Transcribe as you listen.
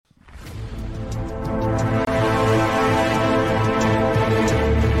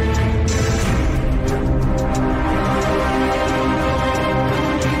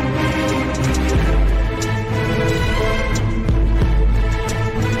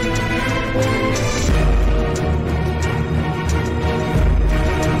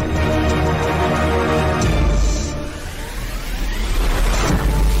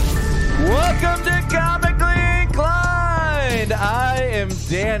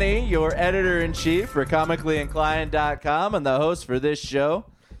Danny, your editor-in-chief for comicallyinclined.com and the host for this show.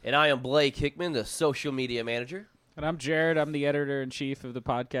 And I am Blake Hickman, the social media manager. And I'm Jared. I'm the editor-in-chief of the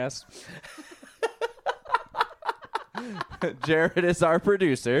podcast. Jared is our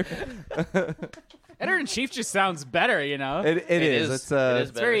producer. Editor-in-chief just sounds better, you know? It is. It's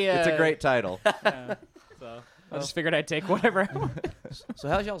a great title. So I just figured I'd take whatever. So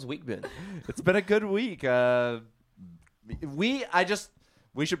how's y'all's week been? It's been a good week.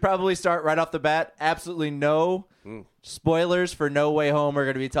 We should probably start right off the bat. Absolutely no spoilers for No Way Home are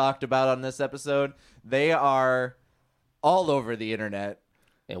going to be talked about on this episode. They are all over the internet.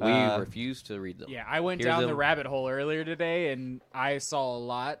 And we refuse to read them. Yeah, I went down the rabbit hole earlier today, and I saw a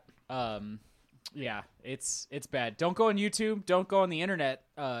lot. Yeah, it's bad. Don't go on YouTube. Don't go on the internet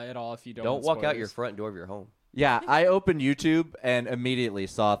at all if you don't. Don't walk out your front door of your home. Yeah, I opened YouTube and immediately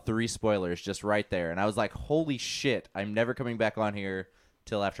saw 3 spoilers just right there. And I was like, holy shit, I'm never coming back on here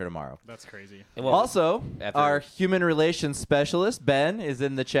till after tomorrow. That's crazy. Also, our human relations specialist, Ben, is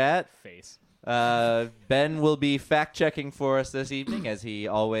in the chat. Face. Ben will be fact-checking for us this evening, as he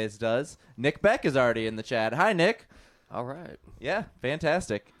always does. Nick Beck is already in the chat. Hi, Nick. All right. Yeah,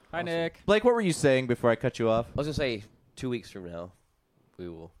 fantastic. Hi, awesome. Nick. Blake, what were you saying before I cut you off? I was going to say 2 weeks from now, we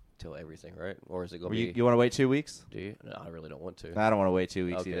will tell everything, right? Or is it going to be... You want to wait 2 weeks? Do you? No, I really don't want to. I don't want to wait 2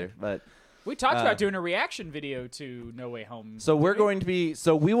 weeks either. But we talked about doing a reaction video to No Way Home. So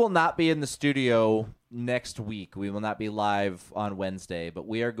we will not be in the studio next week. We will not be live on Wednesday, but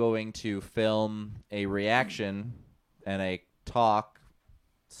we are going to film a reaction and a talk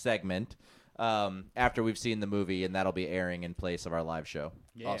segment after we've seen the movie, and that'll be airing in place of our live show.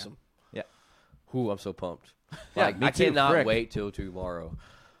 Yeah. Awesome. Yeah. I'm so pumped. Yeah, I cannot wait till tomorrow.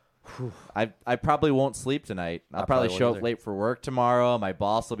 I probably won't sleep tonight. I'll probably show up late for work tomorrow. My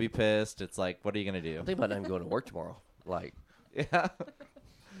boss will be pissed. It's like, what are you going to do? I think about not even going to work tomorrow. Yeah.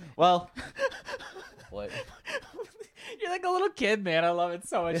 Well. What? You're like a little kid, man. I love it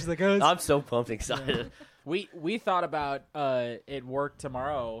so much. She's like, I'm so pumped and excited. We thought about it work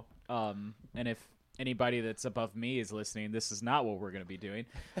tomorrow, and if anybody that's above me is listening, this is not what we're going to be doing.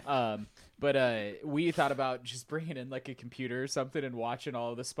 But we thought about just bringing in like a computer or something and watching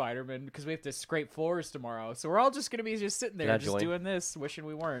all of the Spider-Man because we have to scrape floors tomorrow. So we're all just going to be just sitting there doing this, wishing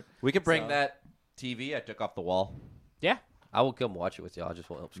we weren't. We could bring that TV I took off the wall. Yeah. I will come watch it with y'all. I just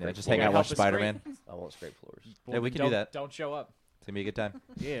won't help scrape just hang out and watch Spider-Man. I won't scrape floors. Well, yeah, we can do that. Don't show up. It's going to be a good time.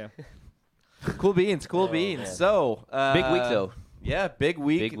 Yeah. Cool beans. Man. So. Big week, though. Yeah, big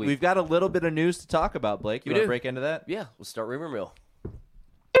week. We've got a little bit of news to talk about, Blake. You want to break into that? Yeah, we'll start Rumor Mill.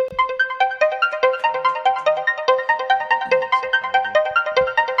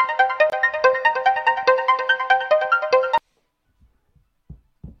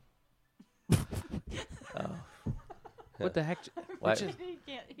 What the heck? He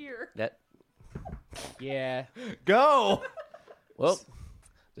can't hear. That. Yeah. Go! Well,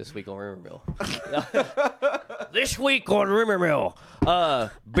 this week on Rumor Mill. This week on Rumor Mill.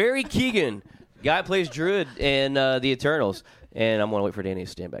 Barry Keoghan, guy plays Druid in the Eternals. And I'm going to wait for Danny to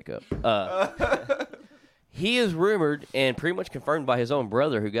stand back up. He is rumored and pretty much confirmed by his own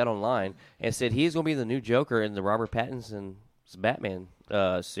brother who got online and said he's going to be the new Joker in the Robert Pattinson's Batman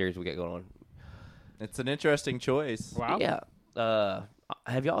series we got going on. It's an interesting choice. Wow. Yeah.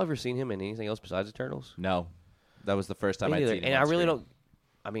 Have y'all ever seen him in anything else besides Eternals? No. That was the first time I'd seen him. And I really don't.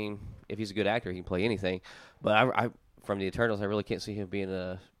 I mean, if he's a good actor, he can play anything. But I from the Eternals, I really can't see him being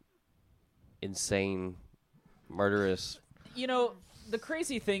a insane, murderous. You know, the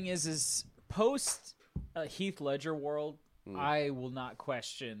crazy thing is post Heath Ledger world, I will not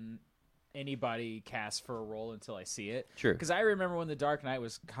question anybody cast for a role until I see it. Sure. Because I remember when The Dark Knight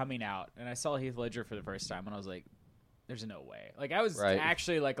was coming out, and I saw Heath Ledger for the first time, and I was like, there's no way. Like, I was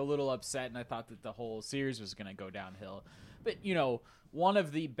actually, like, a little upset, and I thought that the whole series was going to go downhill. But, you know, one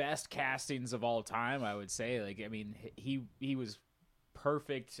of the best castings of all time, I would say. Like, I mean, he was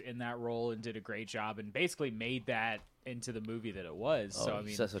perfect in that role and did a great job and basically made that into the movie that it was. Oh, so I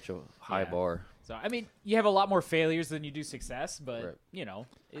mean, set such a high bar. So I mean, you have a lot more failures than you do success, but you know,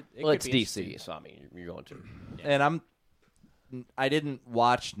 it's DC, so I mean, you're going to. Yeah. And I didn't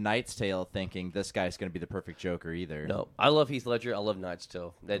watch Knight's Tale thinking this guy's going to be the perfect Joker either. No, I love Heath Ledger. I love Knight's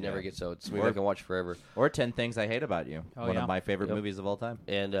Tale. That never gets old. It's a movie I can watch forever. Or 10 Things I Hate About You, one of my favorite movies of all time.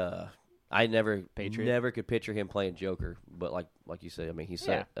 And I never could picture him playing Joker, but like you said, I mean, he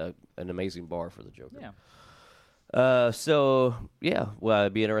set an amazing bar for the Joker. Yeah. Well,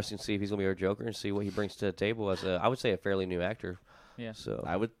 it'd be interesting to see if he's gonna be our Joker and see what he brings to the table as I would say a fairly new actor. Yeah. So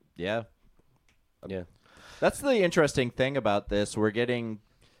I would, yeah. Yeah. That's the interesting thing about this. We're getting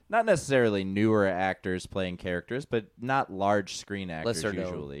not necessarily newer actors playing characters, but not large screen actors Lesser known.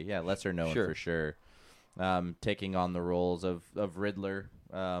 usually. Yeah, lesser known Sure. for sure. Taking on the roles of Riddler.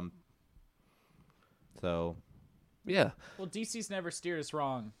 So, Yeah. Well, DC's never steered us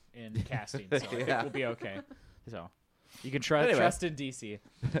wrong in casting, so I think we'll be okay. So you can trust in DC.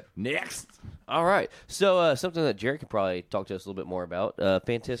 next. All right. So something that Jared could probably talk to us a little bit more about.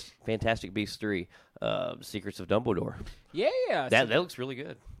 Fantastic Beasts 3, Secrets of Dumbledore. Yeah. That looks really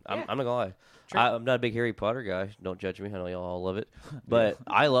good. I'm not gonna lie. I'm not a big Harry Potter guy. Don't judge me. I know y'all all love it, but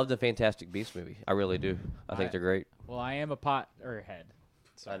I love the Fantastic Beasts movie. I really do. I think they're great. Well, I am a Potterhead.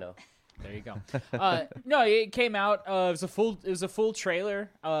 So I know. There you go. No, it came out. It was a full trailer.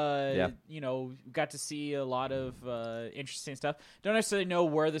 You know, got to see a lot of interesting stuff. Don't necessarily know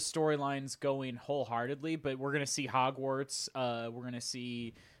where the storyline's going wholeheartedly, but we're gonna see Hogwarts. We're gonna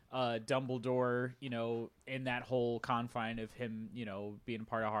see Dumbledore. You know, in that whole confine of him. You know, being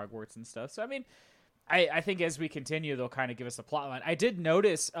part of Hogwarts and stuff. So I mean, I think as we continue, they'll kind of give us a plot line. I did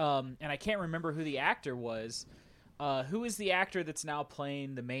notice, and I can't remember who the actor was. Who is the actor that's now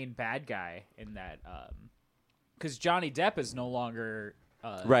playing the main bad guy in that? Because Johnny Depp is no longer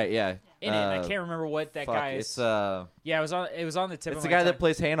Right, yeah. in it. And I can't remember what that guy is. It's Yeah, it was on the tip. it's of the my guy that tongue.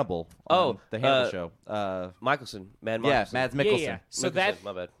 plays Hannibal. On the Hannibal show. Michelson, Mads Yeah, Mikkelsen. Mads Mikkelsen. Yeah. So Mikkelsen,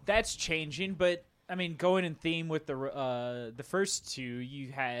 my bad. that's changing, but I mean, going in theme with the first two,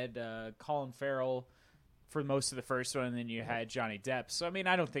 you had Colin Farrell for most of the first one, and then you had Johnny Depp. So I mean,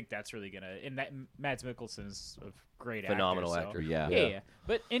 I don't think that's really gonna. And that Mads Mikkelsen's a great Phenomenal actor. actor. Yeah.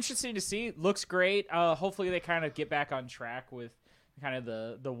 But interesting to see. Looks great. Hopefully, they kind of get back on track with kind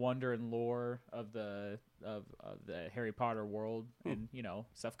of the wonder and lore of the Harry Potter world and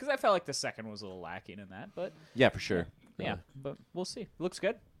stuff. Because I felt like the second was a little lacking in that. But Yeah, for sure. yeah, but we'll see. Looks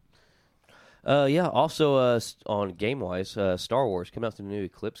good. Also, on game-wise, Star Wars coming out to the new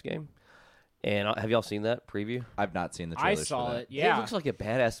Eclipse game. And have y'all seen that preview? I've not seen the I trailers saw for that. it. Yeah, It looks like a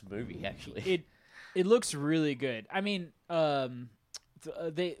badass movie, actually. It looks really good. I mean,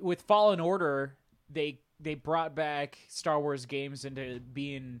 they with Fallen Order, they brought back Star Wars games into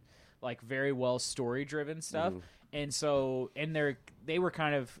being like very well story driven stuff, and so they were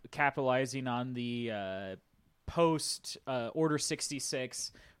kind of capitalizing on the post Order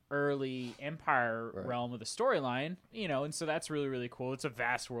 66 early Empire realm of the storyline, and so that's really, really cool. It's a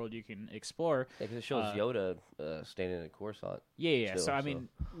vast world you can explore. Yeah, 'cause it shows Yoda standing in Coruscant. Yeah. Still, So I mean,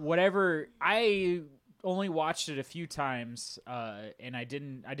 whatever. I only watched it a few times, and I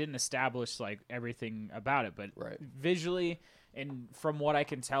didn't establish like everything about it, but visually and from what I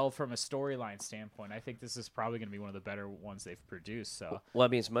can tell from a storyline standpoint, I think this is probably going to be one of the better ones they've produced. So, well, I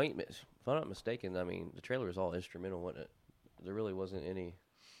mean, if I'm not mistaken, I mean, the trailer was all instrumental, wasn't it? There really wasn't any.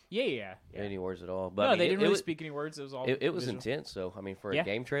 Yeah. Any words at all. But No, I mean, they didn't really speak any words. It was all. It was visual. intense, though. I mean, for a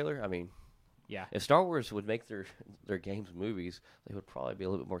game trailer, I mean, yeah. if Star Wars would make their games movies, they would probably be a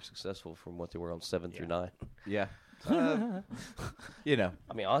little bit more successful from what they were on 7 through 9. Yeah. I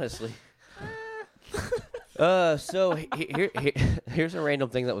mean, honestly. So here's a random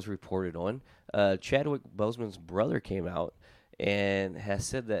thing that was reported on. Chadwick Boseman's brother came out and has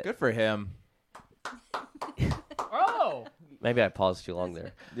said that. Good for him. Oh. Maybe I paused too long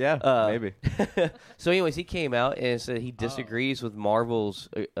there. Yeah, maybe. So, anyways, he came out and said he disagrees with Marvel's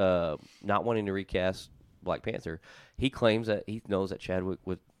not wanting to recast Black Panther. He claims that he knows that Chadwick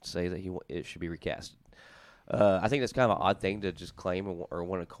would say that it should be recast. I think that's kind of an odd thing to just claim or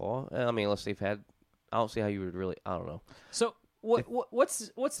want to call. I mean, unless they've had, I don't see how you would really. I don't know. So what's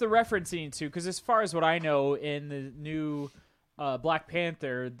the referencing to? Because as far as what I know, in the new Black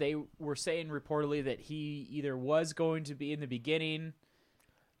Panther, they were saying reportedly that he either was going to be in the beginning,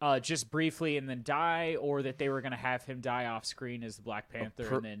 just briefly, and then die, or that they were going to have him die off screen as the Black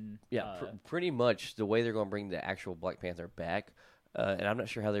Panther, and then pretty much the way they're going to bring the actual Black Panther back. And I'm not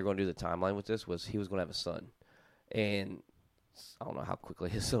sure how they're going to do the timeline with this. Was he was going to have a son, and I don't know how quickly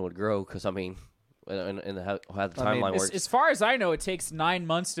his son would grow. Because I mean, how the timeline works. As far as I know, it takes 9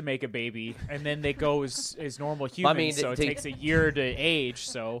 months to make a baby, and then they go as normal humans. So it takes a year to age.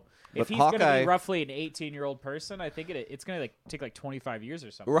 So if he's going to be roughly an 18-year-old person, I think it's going to take like 25 years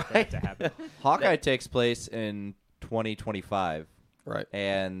or something for that to happen. Hawkeye takes place in 2025, right?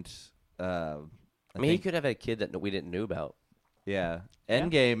 And I mean, he could have a kid that we didn't know about. Yeah.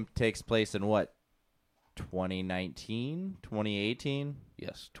 Endgame takes place in what? 2019, 2018.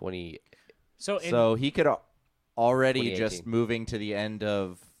 Yes, 20. So he could already just moving to the end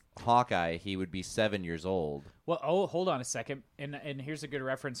of Hawkeye. He would be 7 years old. Well, hold on a second, and here's a good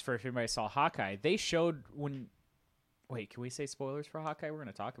reference for if anybody saw Hawkeye. They showed when Wait, can we say spoilers for Hawkeye? We're going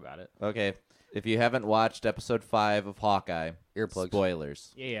to talk about it. Okay. If you haven't watched episode 5 of Hawkeye, Earplugs.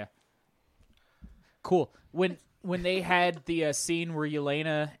 spoilers. Yeah. Cool. When they had the scene where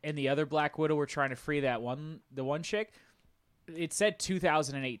Yelena and the other Black Widow were trying to free the one chick, it said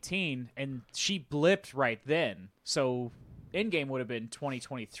 2018, and she blipped right then. So Endgame would have been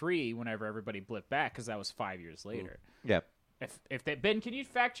 2023 whenever everybody blipped back, because that was 5 years later. Yep. If they, Ben, can you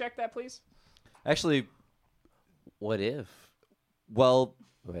fact check that, please? Actually, What if? well,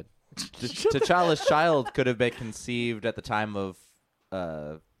 Go ahead. T'Challa's child could have been conceived at the time of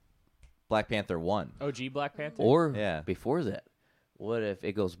Black Panther 1. OG Black Panther? Or Yeah. before that, what if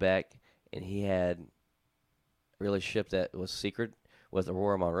it goes back and he had a relationship that was secret with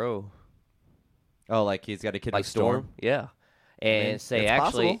Aurora Monroe? Oh, like he's got a kid Like with Storm? Yeah. And mean, say, it's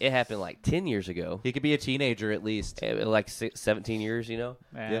actually, possible. it happened like 10 years ago. He could be a teenager at least. Like 17 years, you know?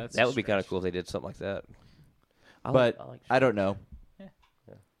 Yeah, That would be kind of cool if they did something like that. But like I don't know.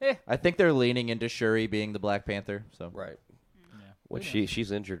 Eh. I think they're leaning into Shuri being the Black Panther. So Right. Yeah. Which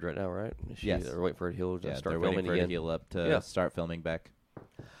she's injured right now, right? Yes. They're waiting for her to heal to yeah, start they're filming waiting for her again. to heal up to Yeah. start filming back.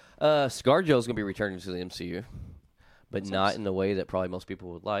 ScarJo's going to be returning to the MCU, but That's not nice. in the way that probably most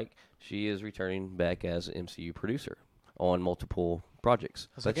people would like. She is returning back as an MCU producer on multiple projects.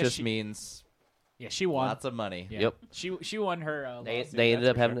 So I That guess just she- means Yeah, she won. lots of money. Yeah. Yep. She won her. They lawsuit, ended that's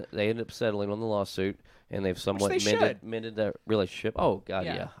up for having sure. they ended up settling on the lawsuit, and they've somewhat they mended that relationship. Oh God,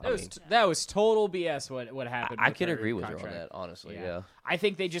 yeah. That was total BS. What happened? I with can her agree with contract. her on that. Honestly, Yeah. yeah. I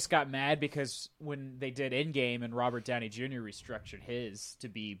think they just got mad because when they did Endgame and Robert Downey Jr. restructured his to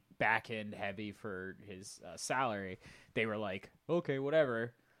be back end heavy for his salary, they were like, okay,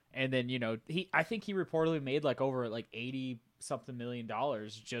 whatever. And then I think he reportedly made like over like $80-something million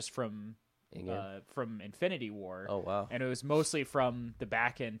just from Infinity War. Oh wow. And it was mostly from the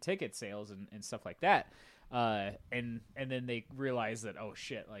back end ticket sales and stuff like that. And then they realized that, oh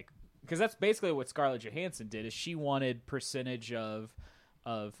shit, like, because that's basically what Scarlett Johansson did, is she wanted percentage of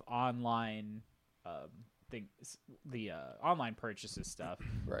online online purchases stuff.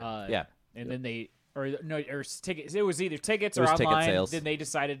 Right. Yeah. And then tickets. It was either tickets It or was ticket online. sales. Then they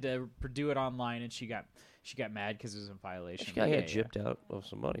decided to do it online, and she got mad because it was in violation. She got gypped out of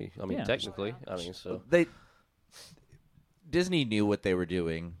some money. I mean, Yeah. technically. I mean, so Disney knew what they were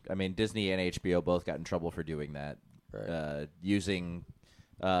doing. I mean, Disney and HBO both got in trouble for doing that. Right.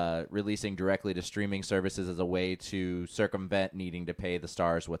 Releasing directly to streaming services as a way to circumvent needing to pay the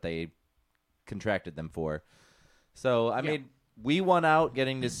stars what they contracted them for. So, I mean, we won out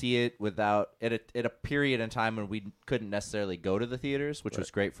getting to see it at a period in time when we couldn't necessarily go to the theaters, which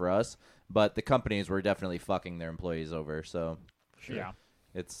was great for us. But the companies were definitely fucking their employees over. So, Yeah.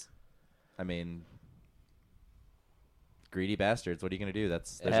 greedy bastards. What are you going to do?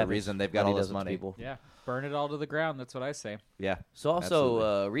 There's a happens. reason they've got Money all this does it to money. people. Yeah. Burn it all to the ground. That's what I say. Yeah. So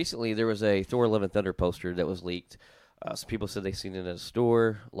also recently there was a Thor: Love and Thunder poster that was leaked. Some people said they seen it at a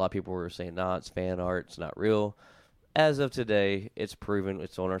store. A lot of people were saying, "Nah, it's fan art. It's not real." As of today, it's proven.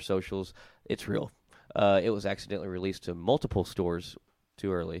 It's on our socials. It's real. It was accidentally released to multiple stores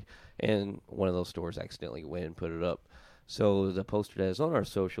too early, and one of those stores accidentally went and put it up. So the poster that is on our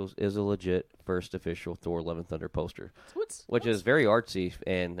socials is a legit first official Thor: Love and Thunder poster, which is very artsy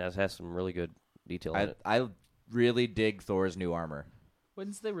and has some really good detail in it. I really dig Thor's new armor.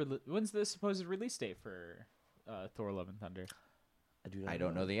 When's the supposed release date for Thor: Love and Thunder? I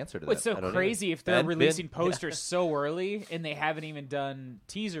don't know the answer to What's that. so crazy if they're Ben? releasing posters so early and they haven't even done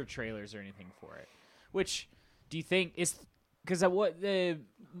teaser trailers or anything for it? Which do you think is because what the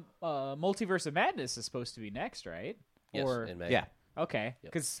Multiverse of Madness is supposed to be next, right? Yes, Or in May. Yeah. okay,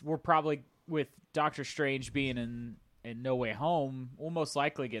 Yep. because we're probably with Doctor Strange being in No Way Home, we'll most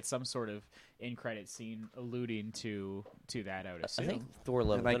likely get some sort of in credit scene alluding to that. I would I assume. think Thor: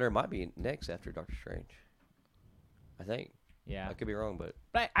 Love and Like- Thunder might be next after Doctor Strange. I think. yeah, I could be wrong, but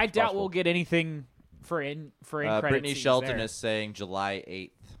but I doubt possible. we'll get anything for in credit. Brittany scenes Shelton there. is saying July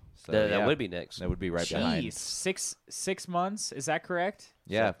 8th. So that would be next. That would be right behind. Jeez, 6 months. Is that correct?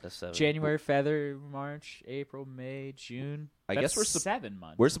 Yeah. That's 7. January, February, March, April, May, June. I That's guess we're 7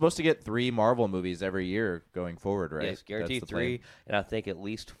 months. We're supposed to get 3 Marvel movies every year going forward, right? Yes, guaranteed That's the plan. 3, and I think at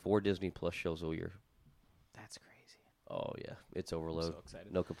least 4 Disney Plus shows a year. That's crazy. Oh yeah, it's overload. so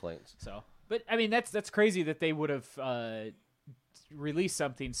excited. No complaints. So, but I mean, that's crazy that they would have released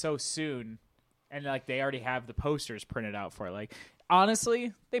something so soon, and like they already have the posters printed out for it. Like,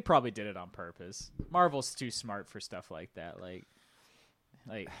 honestly, they probably did it on purpose. Marvel's too smart for stuff like that. Like,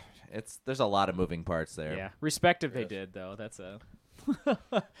 There's a lot of moving parts there. yeah, respect if they did though. That's a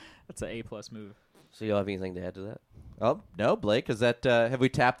A+ move. So you don't have anything to add to that? Oh, no, Blake. Is that have we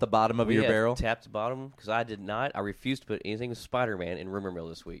tapped the bottom of your barrel? Tapped the bottom because I did not. I refused to put anything with Spider-Man in Rumor Mill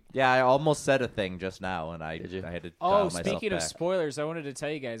this week. Yeah, I almost said a thing just now, and I had to dial myself speaking of back. spoilers, I wanted to tell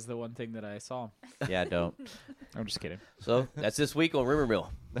you guys the one thing that I saw. Yeah, don't. I'm just kidding. So that's this week on Rumor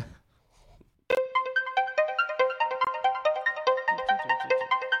Mill.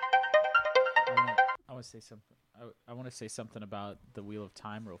 I want to say something. I want to say something about the Wheel of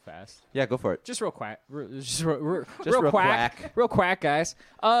Time real fast. Yeah, go for it. Just real quack. Just real quack. Real quack, guys.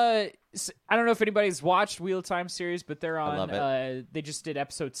 I don't know if anybody's watched Wheel of Time series, but they're on. I love it. They just did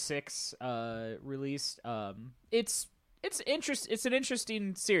episode 6 released. It's an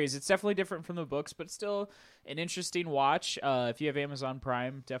interesting series. It's definitely different from the books, but still an interesting watch. If you have Amazon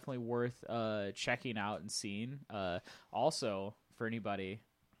Prime, definitely worth checking out and seeing. Also, for anybody,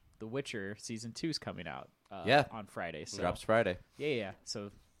 The Witcher season 2 is coming out. On Friday. So drops Friday. Yeah. So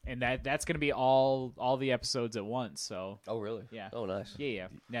and that's going to be all the episodes at once. So Oh, really? Yeah. Oh, nice. yeah.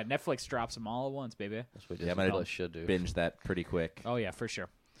 Netflix drops them all at once, baby. That's what Yeah, Disney Plus should do. Binge that pretty quick. Oh yeah, for sure.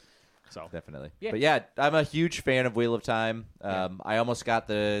 So Definitely. Yeah. But yeah, I'm a huge fan of Wheel of Time. I almost got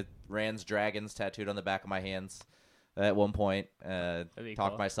the Rand's Dragons tattooed on the back of my hands at one point. be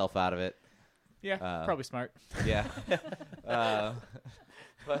Talked cool. myself out of it. yeah, probably smart. Yeah.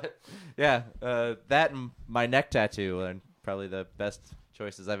 But yeah, that and my neck tattoo are probably the best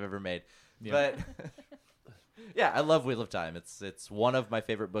choices I've ever made. Yeah. But yeah, I love Wheel of Time. It's one of my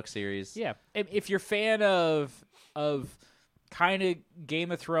favorite book series. Yeah, if you're a fan of kind of Game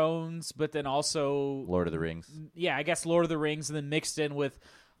of Thrones, but then also Lord of the Rings. yeah, I guess Lord of the Rings, and then mixed in with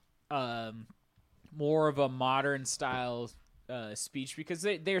more of a modern style speech, because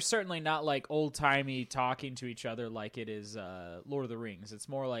they're certainly not like old-timey talking to each other like it is Lord of the Rings. It's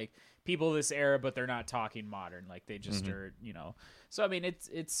more like people of this era, but they're not talking modern, like they just are, So I mean, it's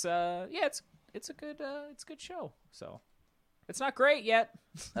a good show. So it's not great yet.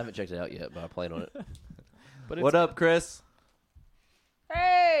 I haven't checked it out yet, but I plan on it. But it's, What up, Chris?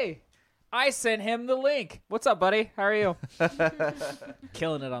 Hey, I sent him the link. What's up, buddy? How are you?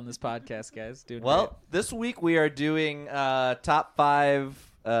 Killing it on this podcast, guys. Doing Well, this week we are doing top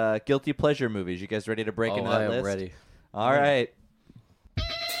 5 guilty pleasure movies. You guys ready to break into that I am list? ready. All right.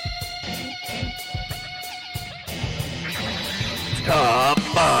 Top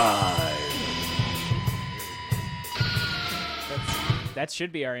 5. That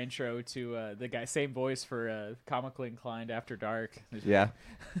should be our intro to the guy, same voice for Comically Inclined After Dark. Yeah.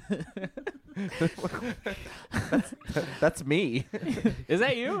 That's me. Is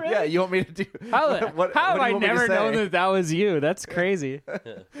that you, really? Yeah, you want me to do How what have do you I want me to never say? known that was you? That's crazy.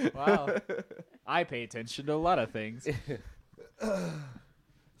 Wow. I pay attention to a lot of things.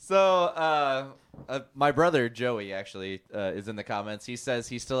 So, my brother Joey actually is in the comments. He says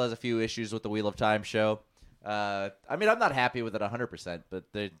he still has a few issues with the Wheel of Time show. I mean, I'm not happy with it 100%, but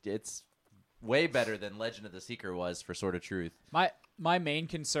it's way better than Legend of the Seeker was for Sword of Truth. My main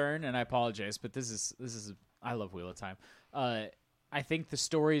concern, and I apologize, but this is I love Wheel of Time. I think the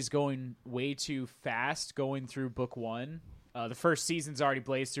story is going way too fast going through book 1. The first season's already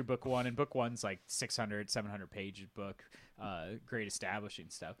blazed through book 1, and book 1's like 600, 700-page book. Great establishing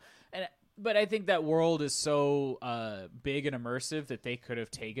stuff. But I think that world is so big and immersive that they could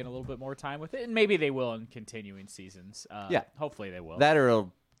have taken a little bit more time with it, and maybe they will in continuing seasons. Yeah. Hopefully they will. That or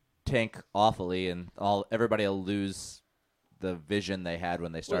it'll tank awfully, and everybody will lose the vision they had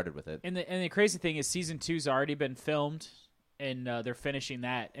when they started with it. And the crazy thing is season 2's already been filmed, and they're finishing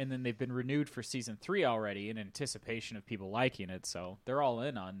that, and then they've been renewed for season 3 already in anticipation of people liking it, so they're all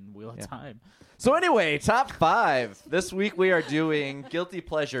in on Wheel of Time. So anyway, top 5. This week we are doing guilty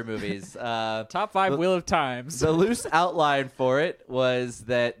pleasure movies. Top 5 Wheel of Times. The loose outline for it was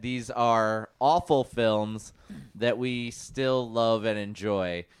that these are awful films that we still love and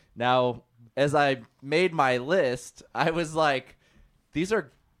enjoy. Now, as I made my list, I was like, these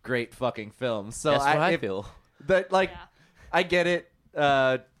are great fucking films. So That's what I feel. That, like, Yeah. I get it.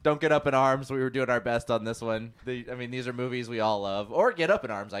 Don't Get Up in Arms. We were doing our best on this one. These are movies we all love. Or Get Up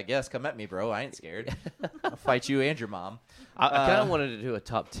in Arms, I guess. Come at me, bro. I ain't scared. I'll fight you and your mom. I kind of wanted to do a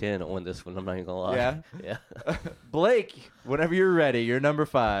top 10 on this one. I'm not even gonna lie. Yeah? Yeah. Blake, whenever you're ready, you're number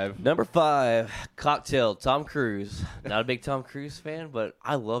 5. Number 5, Cocktail. Tom Cruise. Not a big Tom Cruise fan, but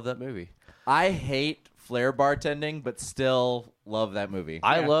I love that movie. I hate flair bartending, but still love that movie.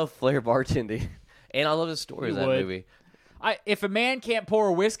 I love flair bartending, and I love the story of that would. movie. If a man can't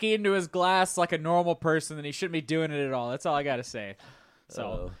pour whiskey into his glass like a normal person, then he shouldn't be doing it at all. That's all I got to say.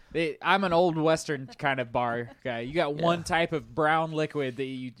 So I'm an old Western kind of bar guy. You got one type of brown liquid that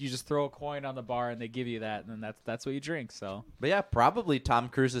you just throw a coin on the bar and they give you that, and then that's what you drink. So But yeah, probably Tom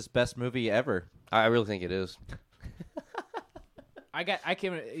Cruise's best movie ever. I really think it is.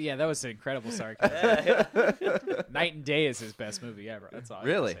 Yeah, that was an incredible sarcasm. Night and Day is his best movie ever. That's all.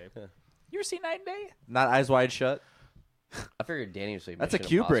 Really? I gotta say. You ever seen Night and Day? Not Eyes Wide Shut. I figured Danny would say That's a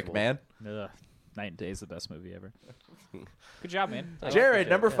Mission Kubrick, Impossible. man. Ugh. Night and Day is the best movie ever. Good job, man. Jared,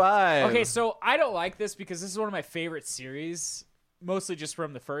 number 5. Okay, so I don't like this because this is one of my favorite series, mostly just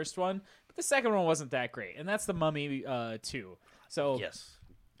from the first one. But the second one wasn't that great, and that's The Mummy 2. So Yes.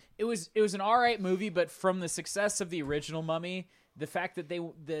 it was an all right movie, but from the success of the original Mummy, the fact that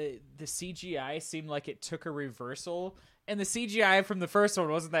the CGI seemed like it took a reversal, and the CGI from the first one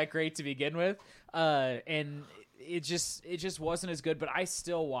wasn't that great to begin with, and it just wasn't as good. But I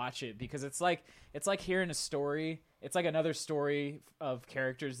still watch it because it's like hearing a story. It's like another story of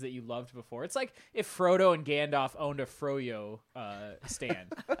characters that you loved before. It's like if Frodo and Gandalf owned a Froyo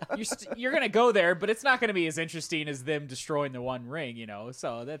stand. You're gonna go there, but it's not gonna be as interesting as them destroying the One Ring, you know.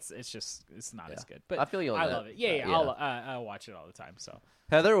 So it's not as good. But I feel you on I that. love it. Yeah. I'll watch it all the time. So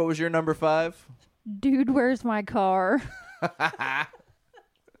Heather, what was your number 5? Dude, where's my car? I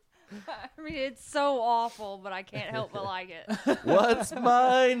mean, it's so awful, but I can't help but like it. What's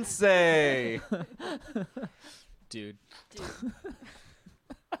mine say? dude.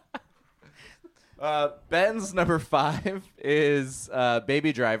 Ben's number 5 is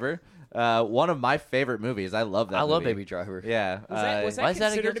Baby Driver. One of my favorite movies. I love that I love movie. Baby Driver. Yeah. Was Why that is that a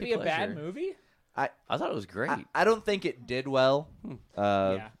considered to guilty be a bad pleasure? movie? I thought it was great. I don't think it did well.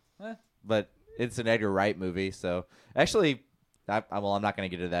 Yeah. But it's an Edgar Wright movie, so actually, I'm not going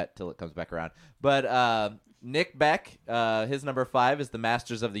to get to that till it comes back around. But Nick Beck, his number 5 is the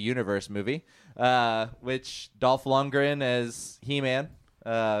Masters of the Universe movie, which Dolph Lundgren as He-Man.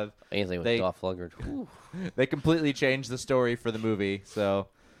 Anything with Dolph Lundgren. Whew. They completely changed the story for the movie, so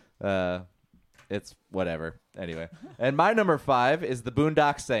it's whatever. Anyway, and my number 5 is the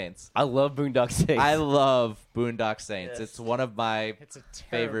Boondock Saints. I love Boondock Saints. I love Boondock Saints. It's one of my It's a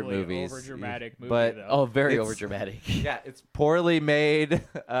favorite terribly movies. overdramatic movie, But- though. very It's- overdramatic. Yeah, it's poorly made.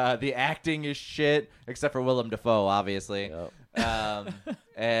 The acting is shit, except for Willem Dafoe, obviously. Yep.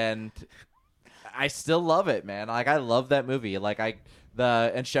 And I still love it, man. Like I love that movie.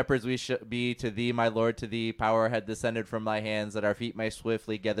 And shepherds we should be to thee, my lord, to thee. Power had descended from thy hands, that our feet may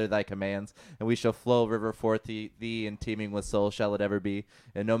swiftly gather thy commands, and we shall flow river forth thee, and teeming with soul shall it ever be.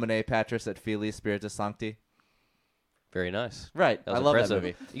 In nomine Patris et Filii Spiritus Sancti. Very nice. Right, That I was love impressive. that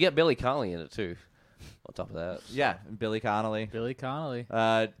movie. You got Billy Connolly in it too. On top of that, so. Yeah, and Billy Connolly. Billy Connolly.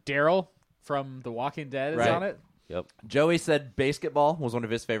 Daryl from The Walking Dead is Right. on it. Yep. Joey said Basketball was one of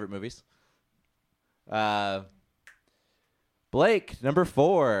his favorite movies. Blake, number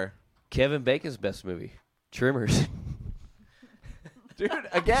 4. Kevin Bacon's best movie, Trimmers. Dude,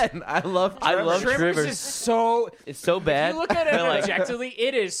 again, I love Tremors. I love Tremors Tremors. is so. It's so bad. If you look at it Like, objectively,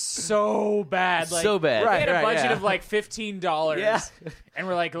 it is so bad. Like, so bad. Right. We had a budget yeah. of like $15, Yeah. and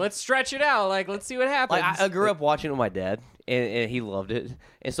we're like, let's stretch it out. Like, let's see what happens. Like I grew up watching it with my dad, and he loved it,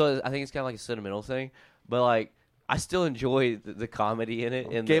 and so I think it's kind of like a sentimental thing. But like, I still enjoy the comedy in it.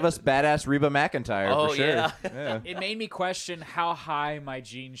 And Gave us badass Reba McEntire Oh, for sure. yeah. It made me question how high my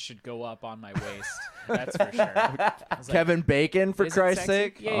jeans should go up on my waist. That's for sure. I was like, Kevin Bacon, for is it Christ's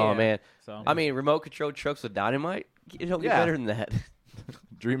sexy? sake. Yeah, Oh yeah. man, So I mean, remote controlled trucks with dynamite. It don't get Yeah. better than that.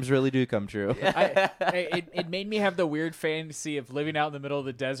 Dreams really do come true. it made me have the weird fantasy of living out in the middle of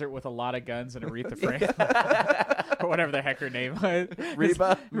the desert with a lot of guns and Aretha Franklin, or whatever the heck her name was.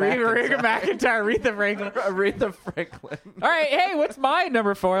 Reba McEntire, Aretha Franklin. Aretha Franklin. All right, hey, what's my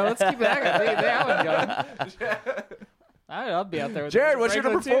number 4? Let's keep that one going. I'll be out there with Jared, Aretha what's your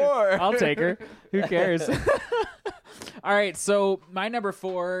Franklin, number too. 4? I'll take her. Who cares? All right, so my number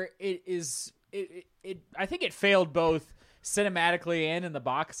 4, I think it failed both cinematically and in the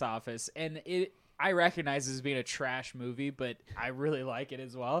box office, and I recognize it as being a trash movie, but I really like it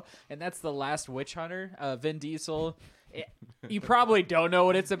as well, and that's The Last Witch Hunter. Vin Diesel. You probably don't know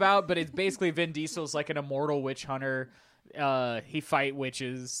what it's about, but it's basically Vin Diesel's like an immortal witch hunter. He fight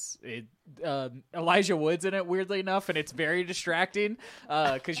witches. Elijah Wood's in it, weirdly enough, and it's very distracting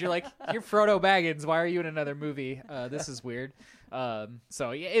because you're like, you're Frodo Baggins. Why are you in another movie? This is weird.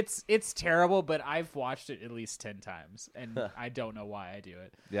 So yeah, it's terrible, but I've watched it at least 10 times, and I don't know why I do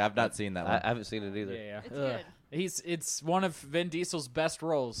it. Yeah, I've not seen that one. I haven't seen it either. Yeah, It's good. It's one of Vin Diesel's best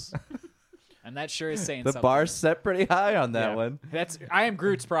roles, and that sure is saying The something. bar's set pretty high on that Yeah. one. That's I Am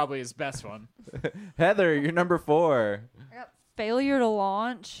Groot's probably his best one. Heather, you're number 4. I got Failure to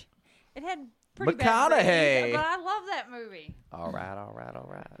Launch. It had pretty bad McConaughey. ratings, but I love that movie. All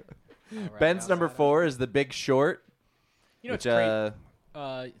right. Ben's number 4 is The Big Short. You know, Which, it's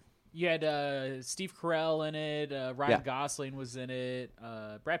great. You had Steve Carell in it. Ryan Yeah. Gosling was in it.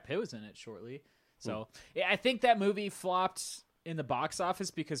 Brad Pitt was in it shortly. So I think that movie flopped in the box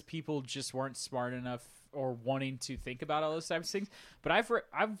office because people just weren't smart enough or wanting to think about all those types of things. But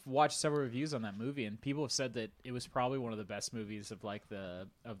I've watched several reviews on that movie, and people have said that it was probably one of the best movies of like the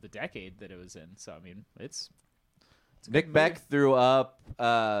decade that it was in. So I mean, it's a Nick good Beck movie. threw up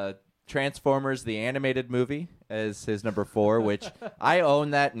Transformers the animated movie as his number 4, which I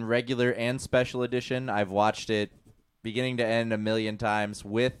own that in regular and special edition. I've watched it beginning to end a million times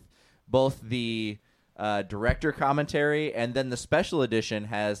with both the director commentary, and then the special edition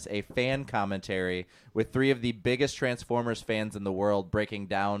has a fan commentary with 3 of the biggest Transformers fans in the world breaking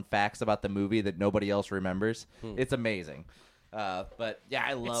down facts about the movie that nobody else remembers. It's amazing. But yeah,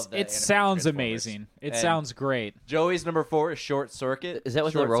 I love that. It sounds Transformers. amazing. It And sounds great. Joey's number 4 is Short Circuit. Is that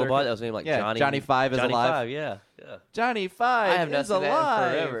with the Short robot Circuit. that was named like Yeah, Johnny? Johnny Five is Johnny alive. 5, yeah. Johnny Five I have not is seen that in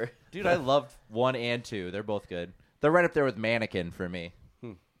alive. forever. Dude, I loved 1 and 2. They're both good. They're right up there with Mannequin for me.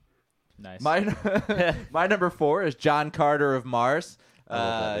 Nice. My number 4 is John Carter of Mars. I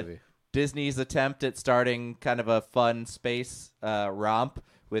love that movie. Disney's attempt at starting kind of a fun space romp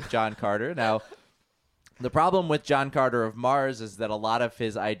with John Carter. Now, the problem with John Carter of Mars is that a lot of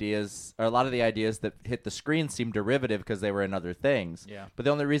the ideas that hit the screen seem derivative because they were in other things. Yeah. But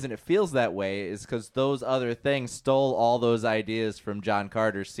the only reason it feels that way is because those other things stole all those ideas from John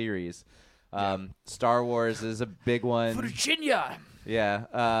Carter's series. Star Wars is a big one. Virginia.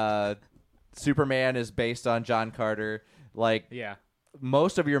 Yeah. Superman is based on John Carter. Like, Yeah.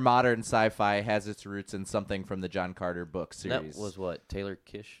 most of your modern sci-fi has its roots in something from the John Carter book series. That was what, Taylor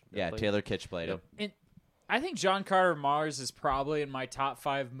Kish? that yeah, played? Taylor Kitsch played him. And I think John Carter of Mars is probably in my top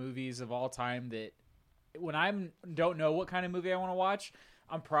 5 movies of all time that when I don't know what kind of movie I want to watch,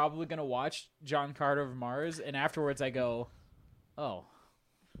 I'm probably going to watch John Carter of Mars, and afterwards I go, oh,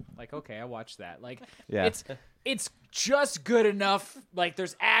 like, okay, I watched that. Like, Yeah. it's just good enough. Like,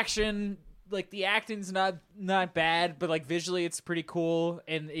 there's action. Like, the acting's not bad, but like visually it's pretty cool,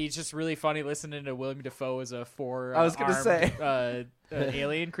 and it's just really funny listening to William Dafoe as a I was gonna say.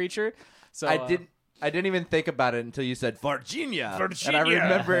 alien creature. So I didn't even think about it until you said Virginia. Virginia. And I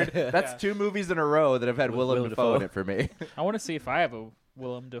remembered that's 2 movies in a row that have had Willem Dafoe in it for me. I want to see if I have a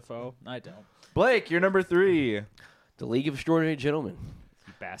Willem Dafoe. I don't. Blake, you're number 3. The League of Extraordinary Gentlemen.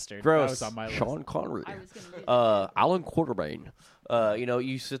 You bastard. Gross. That was on my list. Sean Connery. I was gonna do Alan Quartermain.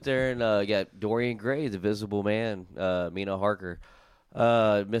 You sit there and you got Dorian Gray, the Visible Man, Mina Harker,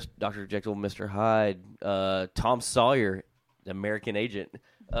 Dr. Jekyll, Mr. Hyde, Tom Sawyer, the American Agent.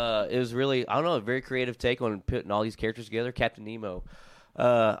 It was really, I don't know, a very creative take on putting all these characters together. Captain Nemo.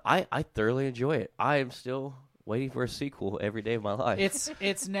 I thoroughly enjoy it. I am still waiting for a sequel every day of my life.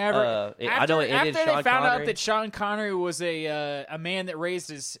 It's never. I know it ended after they Sean found out Connery. that Sean Connery was a man that raised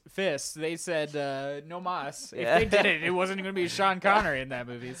his fist, they said no mas. If they did it, it wasn't going to be Sean Connery in that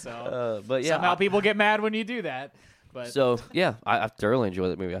movie. So but yeah, somehow people get mad when you do that. But So yeah, I thoroughly enjoy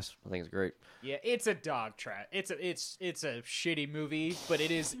that movie. I think it's great. yeah, it's a dog trap. It's a shitty movie, but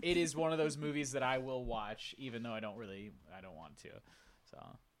it is one of those movies that I will watch, even though I don't want to. So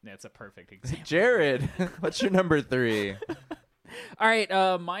that's a perfect example. Jared, what's your number 3? All right,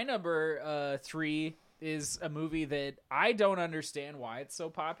 my number 3 is a movie that I don't understand why it's so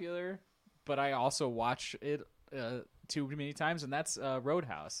popular, but I also watch it too many times, and that's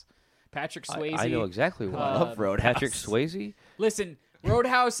Roadhouse. Patrick Swayze. I know exactly why. I love Roadhouse. Patrick Swayze. Listen,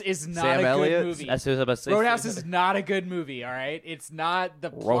 Roadhouse is not Sam a Elliott? good movie. That's what I was about to say. Roadhouse is not a good movie, all right? It's not. The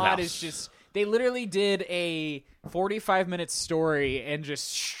plot is Roadhouse. just. They literally did a 45-minute story and just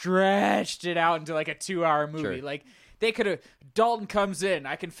stretched it out into like a 2-hour movie. Sure. Like, they could have. Dalton comes in.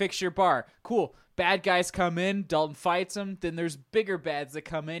 I can fix your bar. Cool. Bad guys come in. Dalton fights them. Then there's bigger bads that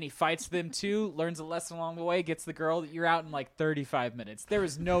come in. He fights them too. Learns a lesson along the way. Gets the girl. You're out in like 35 minutes. There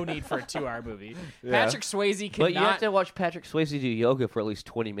is no need for a 2-hour movie. Patrick Swayze cannot. But you have to watch Patrick Swayze do yoga for at least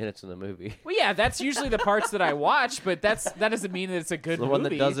 20 minutes in the movie. Well, yeah, that's usually the parts that I watch, but that doesn't mean that it's a good The movie. one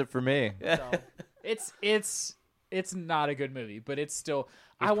that does it for me. So, it's not a good movie, but it's still.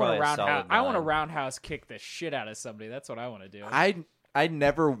 It's I want probably a solid I want to 9. roundhouse kick the shit out of somebody. That's what I want to do. I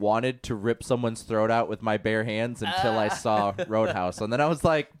never wanted to rip someone's throat out with my bare hands until I saw Roadhouse, and then I was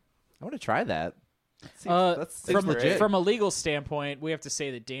like, I want to try that. That seems legit. From a legal standpoint, we have to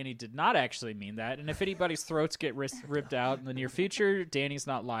say that Danny did not actually mean that, and if anybody's throats get ripped out in the near future, Danny's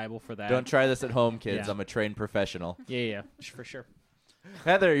not liable for that. Don't try this at home, kids. Yeah. I'm a trained professional. Yeah, for sure.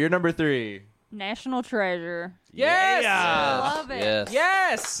 Heather, you're number 3. National Treasure. Yes, Love it.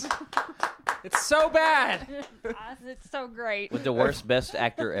 yes. It's so bad. It's so great. With the worst best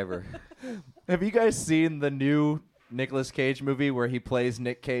actor ever. Have you guys seen the new Nicolas Cage movie where he plays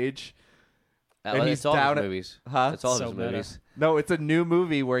Nick Cage? And It's he's all down his at- movies. Huh? It's all So his meta. movies. No, it's a new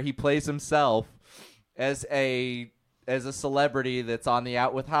movie where he plays himself, as a celebrity that's on the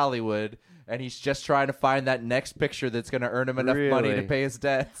out with Hollywood, and he's just trying to find that next picture that's going to earn him enough money to Really? pay his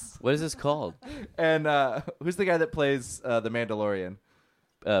debts. What is this called? And who's the guy that plays the Mandalorian?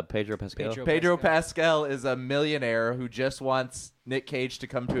 Pedro Pascal. Pedro Pascal is a millionaire who just wants Nick Cage to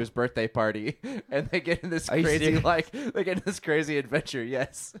come to his birthday party, and they get in this Are you crazy serious? they get in this crazy adventure.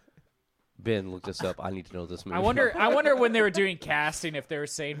 Yes. Ben, look this up. I need to know this movie. I wonder when they were doing casting if they were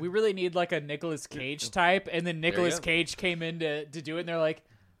saying we really need like a Nicolas Cage type, and then Nicolas go. Cage came in to do it, and they're like,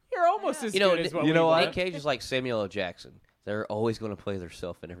 "You're almost as You know, good as what you we know want." what? Nick Cage is like Samuel L. Jackson. They're always going to play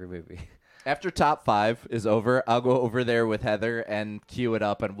themselves in every movie. After top 5 is over, I'll go over there with Heather and cue it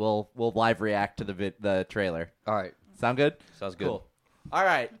up, and we'll live react to the trailer. All right. Sound good? Sounds good. Cool. All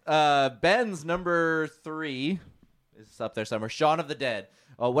right. Ben's number 3 is up there somewhere. Shaun of the Dead.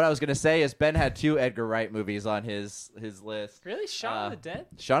 What I was going to say is Ben had 2 Edgar Wright movies on his list. Really, Shaun of the Dead?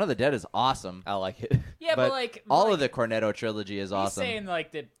 Shaun of the Dead is awesome. I like it. Yeah, but like all like, of the Cornetto trilogy is he's awesome. saying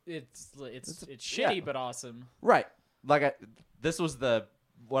like that it's shitty yeah. but awesome. Right. Like this was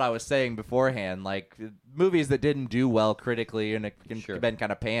what I was saying beforehand. Like movies that didn't do well critically and it can Sure. been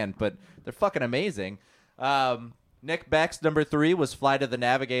kind of panned, but they're fucking amazing. Nick Beck's number 3 was Flight of the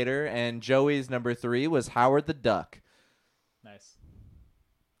Navigator, and Joey's number 3 was Howard the Duck. Nice.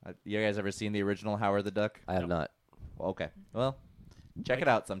 You guys ever seen the original Howard the Duck? I have not. Okay. Well, check it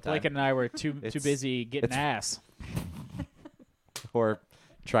out sometime. Blake and I were too It's- busy getting it's- ass. Or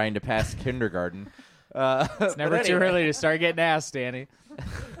trying to pass kindergarten. It's never too early to start getting ass, Danny.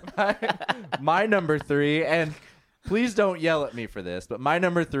 My number 3, and please don't yell at me for this, but my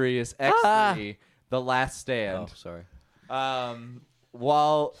number 3 is X3, The Last Stand. Oh, sorry.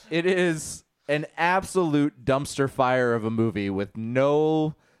 While it is an absolute dumpster fire of a movie with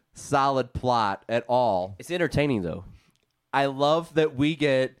no solid plot at all, It's entertaining, though. I love that we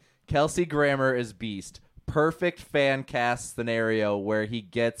get Kelsey Grammer as Beast. Perfect fan cast scenario where he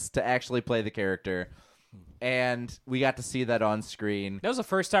gets to actually play the character. And we got to see that on screen. That was the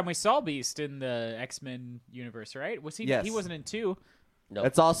first time we saw Beast in the X-Men universe, right? Was he? Yes. He wasn't in 2. No.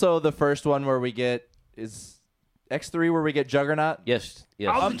 It's also the first one where we get is X3 where we get Juggernaut. Yes.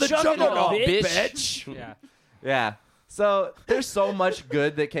 Yes. I'm the Juggernaut, bitch. Yeah. Yeah. So there's so much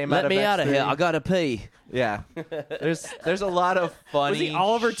good that came out Let of me X3. out of here. I gotta pee. Yeah. There's a lot of funny Was he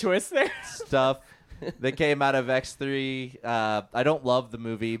Oliver Twist there? stuff that came out of X3. I don't love the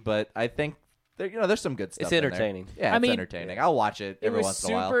movie, but I think there's some good stuff. It's in there. entertaining. Yeah, I it's mean, entertaining. I'll watch it It every was once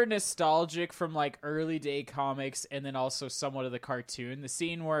in a while. super nostalgic from like early day comics, and then also somewhat of the cartoon. The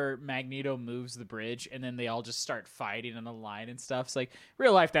scene where Magneto moves the bridge, and then they all just start fighting on the line and stuff. It's like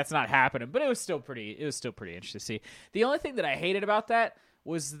real life, that's not happening, but it was still pretty interesting to see. The only thing that I hated about that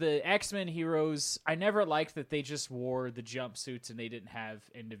was the X-Men heroes. I never liked that they just wore the jumpsuits and they didn't have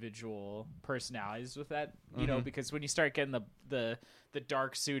individual personalities with that. You know, because when you start getting the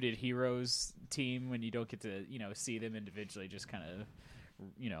dark suited heroes team, when you don't get to see them individually, just kind of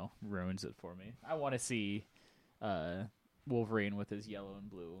ruins it for me. I want to see Wolverine with his yellow and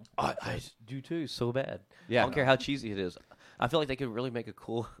blue. I do too. So bad. Yeah. I don't care how cheesy it is. I feel like they could really make a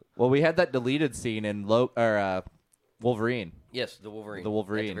cool. Well, we had that deleted scene in Wolverine, Yes, the Wolverine. the At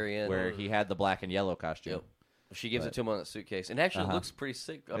Wolverine, the very end. where he had the black and yellow costume. Yep. She gives it to him on that suitcase, and actually it looks pretty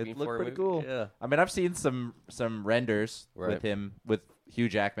sick. I mean, It for looked a pretty movie. cool. Yeah. I mean, I've seen some renders Right. with him with Hugh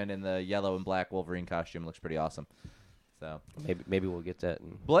Jackman in the yellow and black Wolverine costume. Looks pretty awesome. So, Maybe we'll get that.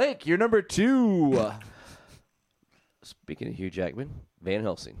 And Blake, you're number 2. speaking of Hugh Jackman, Van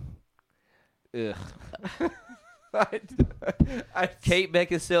Helsing. Ugh. Kate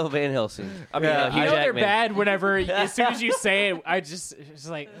Beckinsale, Van Helsing. I mean, Yeah, Hugh You know they're Jackman. bad whenever as soon as you say it, it's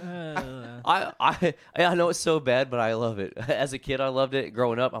like. I know it's so bad, but I love it. As a kid, I loved it.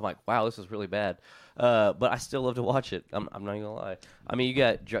 Growing up, I'm like, wow, this is really bad. But I still love to watch it. I'm not even gonna lie. I mean, you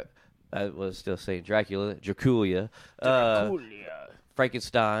got I was still saying Dracula,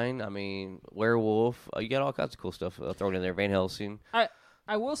 Frankenstein. I mean, werewolf. You got all kinds of cool stuff thrown in there. Van Helsing.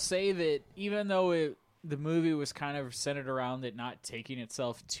 I will say that even though the movie was kind of centered around it not taking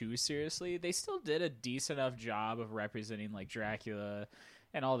itself too seriously, they still did a decent enough job of representing like Dracula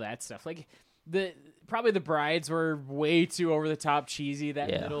and all that stuff. Like probably the brides were way too over the top cheesy. That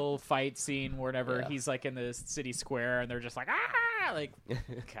Yeah. middle fight scene whenever Yeah. he's like in the city square and they're just like like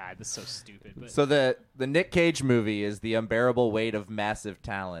God, this is so stupid. But So the Nick Cage movie is The Unbearable Weight of Massive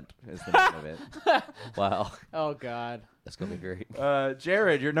Talent is the name of it. Wow, oh God. that's gonna be great.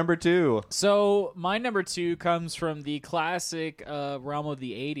 Jared, you're number 2. So my number 2 comes from the classic realm of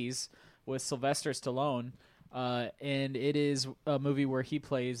the 80s with Sylvester Stallone, and it is a movie where he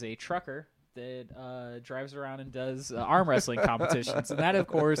plays a trucker that drives around and does arm wrestling competitions, and that, of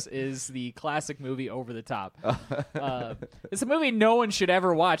course, is the classic movie Over the Top. It's a movie no one should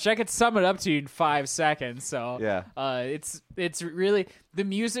ever watch. I could sum it up to you in 5 seconds. So Yeah. It's really the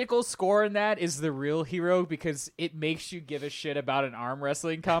musical score in that is the real hero because it makes you give a shit about an arm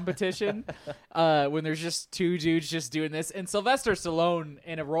wrestling competition when there's just two dudes just doing this, and Sylvester Stallone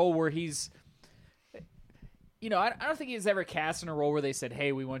in a role where he's. I don't think he's ever cast in a role where they said,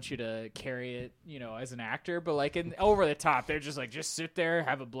 hey, we want you to carry it, as an actor. But, like, in Over the Top, they're just like, just sit there,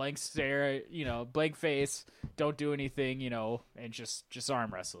 have a blank stare, blank face, don't do anything, and just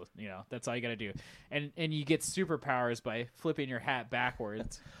arm wrestle. That's all you got to do. And you get superpowers by flipping your hat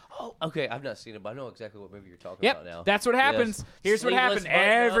backwards. Oh, okay. I've not seen it, but I know exactly what movie you're talking Yep, about now. that's what happens. Yes. Here's what Sleeveless happened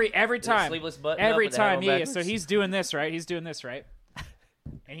button up. every time. Sleeveless button Every up and the hat time, on yeah. backwards. So he's doing this, right?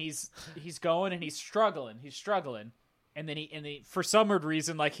 And he's going and he's struggling, and then he for some weird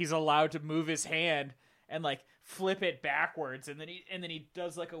reason, like, he's allowed to move his hand and, like, flip it backwards, and then he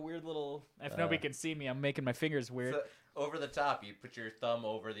does, like, a weird little. If nobody can see me, I'm making my fingers weird. So over the top, you put your thumb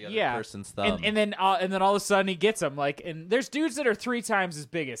over the other person's thumb, and then all of a sudden he gets him. Like, and there's dudes that are 3 times as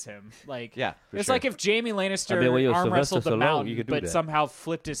big as him. Like, Yeah, for it's sure. like if Jamie Lannister when you're arm Sylvester wrestled the Stallone, mountain, you could do but that. somehow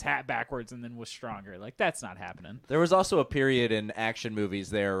flipped his hat backwards and then was stronger. Like, that's not happening. There was also a period in action movies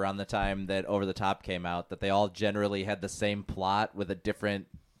there around the time that Over the Top came out that they all generally had the same plot with a different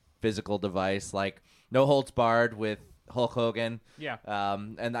physical device, like No Holds Barred with Hulk Hogan. Yeah.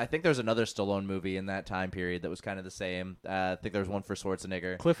 And I think there's another Stallone movie in that time period that was kind of the same. I think there was one for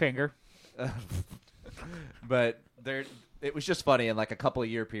Schwarzenegger. Cliffhanger. But it was just funny. In like a couple of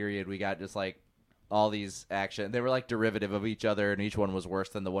year period, we got just like all these action. They were like derivative of each other, and each one was worse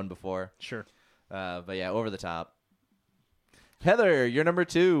than the one before. Sure. But yeah, Over the Top. Heather, you're number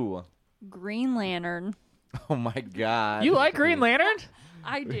 2. Green Lantern. Oh my God. You like Green Lantern?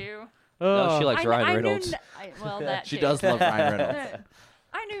 I do. No, she likes Ryan Reynolds. That She too. does love Ryan Reynolds.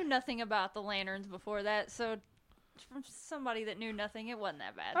 I knew nothing about the lanterns before that, so from somebody that knew nothing, it wasn't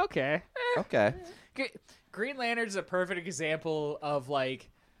that bad. Okay. Okay. Green Lantern's a perfect example of, like,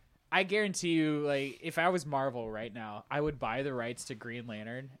 I guarantee you, like, if I was Marvel right now, I would buy the rights to Green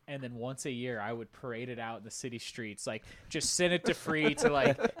Lantern, and then once a year I would parade it out in the city streets, like, just send it to free to,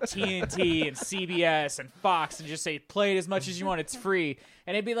 like, TNT and CBS and Fox, and just say, play it as much as you want, it's free.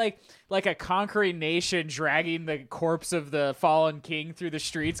 And it'd be like a conquering nation dragging the corpse of the fallen king through the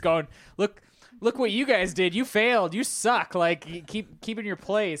streets, going, look what you guys did. You failed. You suck. Like, keep in your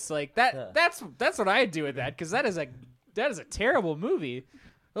place. Like, that's what I'd do with that, because that is a terrible movie.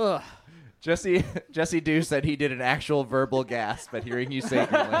 Ugh. Jesse Dew said he did an actual verbal gasp at hearing you say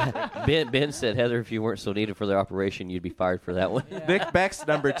Green Lantern. Ben said, Heather, if you weren't so needed for their operation, you'd be fired for that one. Vic Beck's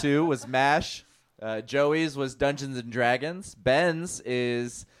number 2 was MASH. Joey's was Dungeons and Dragons. Ben's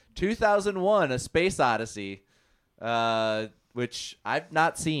is 2001: A Space Odyssey, which I've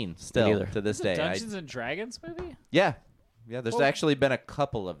not seen still neither. to this day. Dungeons and Dragons movie? Yeah. There's Well- actually been a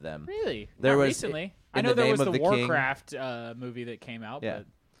couple of them. Really? There Not was recently. I In know the there Name was of the the King. Warcraft movie that came out. Yeah. But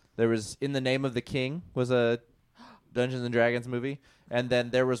There was In the Name of the King was a Dungeons and Dragons movie, and then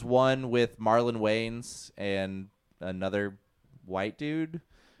there was one with Marlon Wayans and another white dude.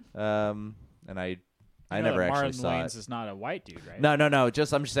 And I never actually Marlon saw Wayans it. is not a white dude, right? No. I'm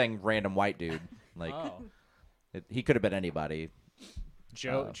just saying random white dude. Like Oh. he could have been anybody.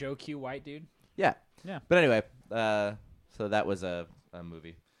 Joe Q white dude. Yeah. Yeah. But anyway, so that was a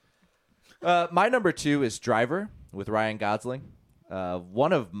movie. My number 2 is Driver with Ryan Gosling.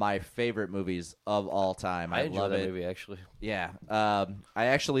 One of my favorite movies of all time. I enjoy love that it. movie, actually. Yeah. I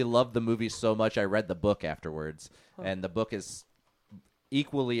actually loved the movie so much I read the book afterwards. And the book is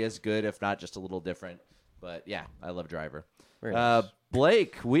equally as good, if not just a little different. But yeah, I love Driver. Very nice.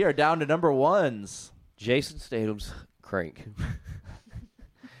 Blake, we are down to number 1s. Jason Statham's Crank.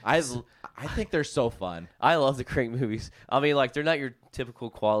 I think they're so fun. I love the Crank movies. I mean, like, they're not your typical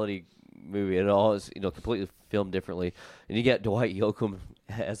quality movie at all. It's, completely filmed differently. And you get Dwight Yoakam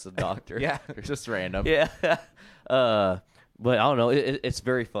as the doctor. Yeah, just random. Yeah. But I don't know. It's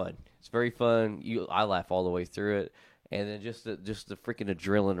very fun. It's very fun. I laugh all the way through it. And then just the freaking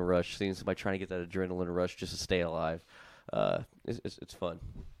adrenaline rush, seeing somebody trying to get that adrenaline rush just to stay alive. It's fun.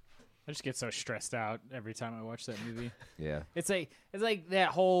 I just get so stressed out every time I watch that movie. Yeah. It's like that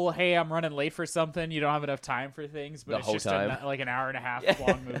whole, hey, I'm running late for something. You don't have enough time for things, but The it's whole just time. like an hour and a half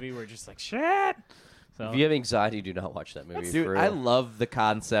long movie where you're just like, shit. So If you have anxiety, do not watch that movie. Dude, for I real. love the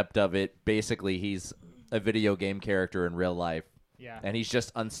concept of it. Basically, he's a video game character in real life, yeah, and he's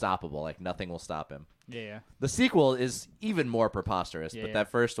just unstoppable. Like, nothing will stop him. yeah. The sequel is even more preposterous, Yeah, but yeah.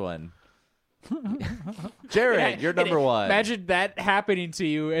 that first one, Jared, you're number one. Imagine that happening to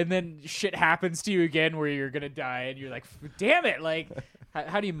you, and then shit happens to you again where you're gonna die, and you're like, "Damn it!" Like,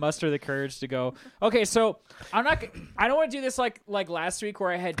 how do you muster the courage to go? Okay, so I don't want to do this like last week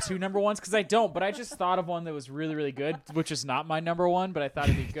where I had 2 number ones because I don't. But I just thought of one that was really really good, which is not my number one, but I thought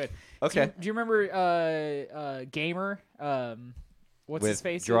it'd be good. Okay. Do you remember Gamer? What's his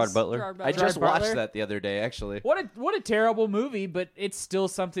face? Gerard Butler. Gerard I Butler. just watched that the other day, actually. What a terrible movie, but it's still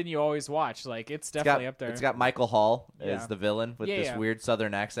something you always watch. Like it's definitely up there. It's got Michael Hall Yeah. as the villain with Yeah, this yeah. weird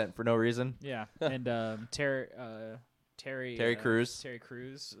Southern accent for no reason. Yeah, and Terry Crews. Terry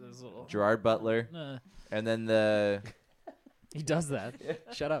Crews. Is a little, Gerard Butler, and then the he does that.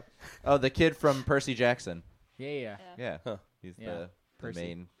 Shut up. the kid from Percy Jackson. Yeah. Yeah, Huh. he's Yeah, the Percy.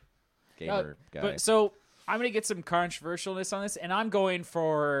 main gamer guy. But so I'm gonna get some controversialness on this, and I'm going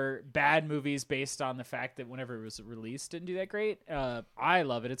for bad movies based on the fact that whenever it was released, didn't do that great. I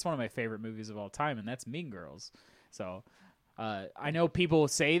love it. It's one of my favorite movies of all time, and that's Mean Girls. So I know people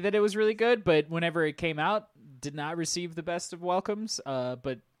say that it was really good, but whenever it came out, did not receive the best of welcomes.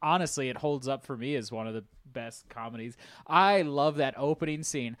 But honestly, it holds up for me as one of the best comedies. I love that opening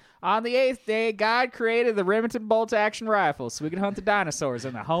scene. On the 8th day, God created the Remington bolt action rifle so we could hunt the dinosaurs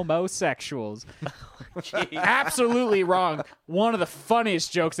and the homosexuals. Absolutely wrong. One of the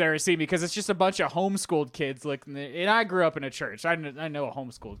funniest jokes I ever seen because it's just a bunch of homeschooled kids. And I grew up in a church. I know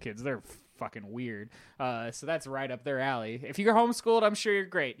homeschooled kids. They're fucking weird. So that's right up their alley. If you're homeschooled, I'm sure you're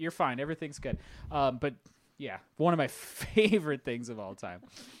great. You're fine. Everything's good. But yeah, one of my favorite things of all time.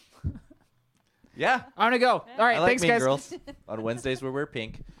 yeah, I'm gonna go. All right, I like thanks, Mean guys. Girls. On Wednesdays we wear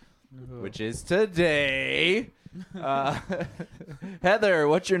pink, which is today. Heather,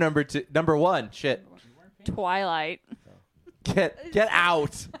 what's your number one? Shit, Twilight. get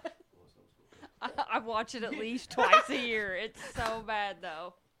out. I watch it at least twice a year. It's so bad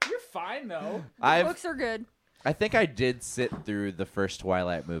though. You're fine though. Books are good. I think I did sit through the first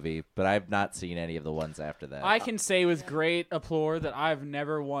Twilight movie, but I've not seen any of the ones after that. I can say with great applause that I've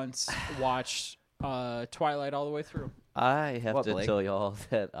never once watched Twilight all the way through. I have What, to Blake? tell y'all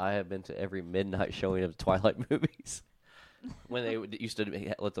that I have been to every midnight showing of Twilight movies. When they used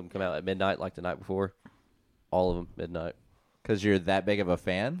to let them come out at midnight, like the night before. All of them, midnight. Because you're that big of a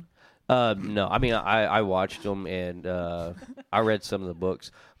fan? No, I mean, I watched them, and I read some of the books,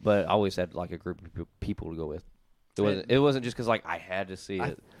 but I always had, like, a group of people to go with. It wasn't just because, like, I had to see it.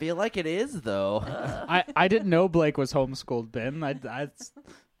 I feel like it is, though. I didn't know Blake was homeschooled, Ben.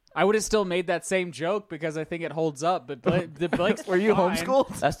 I would have still made that same joke because I think it holds up. But Blake's Were you fine.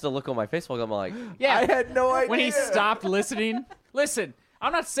 homeschooled? That's the look on my face. I'm like, Yeah, I had no idea. when he stopped listening. Listen,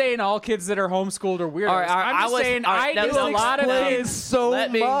 I'm not saying all kids that are homeschooled are weirdos. All right, I'm just saying I that knew a lot of explains kids. so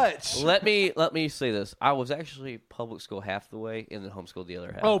much. Let me say this. I was actually public school half the way and then homeschooled the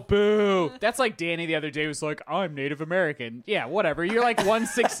other half. Oh, boo. That's like Danny the other day was like, I'm Native American. Yeah, whatever. You're like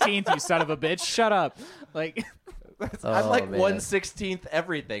 1/16, you son of a bitch. Shut up. Like, I'm like man. 1/16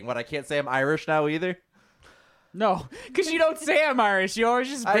 everything. What, I can't say I'm Irish now either? no, because you don't say I'm Irish. You always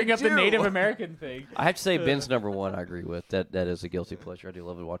just bring I up the do. Native American thing. I have to say, Ben's number one. I agree with that. That is a guilty pleasure. I do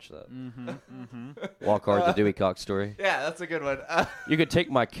love to watch that. Walk Hard, the Dewey Cox story. Yeah, that's a good one. You could take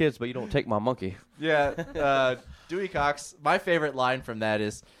my kids, but you don't take my monkey. Yeah, Dewey Cox. My favorite line from that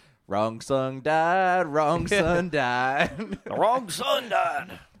is, "Wrong son died, wrong son died." The wrong son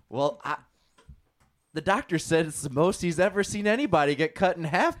died. Well, the doctor said it's the most he's ever seen anybody get cut in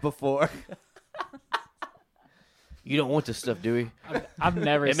half before. You don't want this stuff, Dewey. I've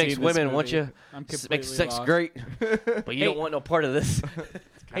never It seen makes this women movie. want you. I'm It completely makes sex lost. great, but you don't want no part of this.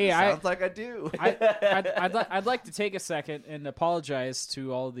 Hey, Sounds like I do. I'd like to take a second and apologize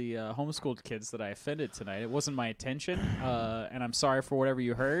to all the homeschooled kids that I offended tonight. It wasn't my intention, and I'm sorry for whatever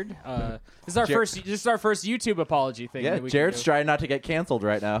you heard. This is our first YouTube apology thing. Yeah, that we can Jared's do. trying not to get canceled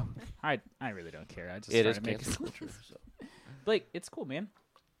right now. I really don't care. I just It try is to make cancel culture. So. Blake, it's cool, man.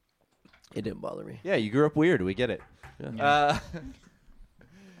 It didn't bother me. Yeah, you grew up weird. We get it. Yeah.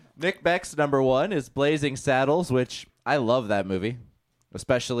 Nick Beck's number one is Blazing Saddles, which I love that movie.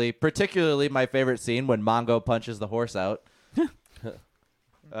 Particularly my favorite scene when Mongo punches the horse out.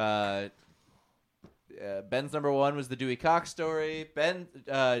 Ben's number one was the Dewey Cox story.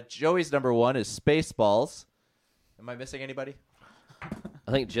 Joey's number one is Spaceballs. Am I missing anybody?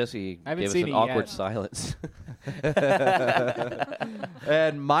 I think Jesse haven't gave us seen an it awkward yet. silence.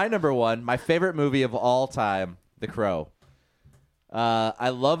 And my number one, my favorite movie of all time, The Crow. I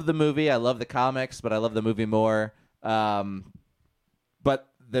love the movie. I love the comics, but I love the movie more. But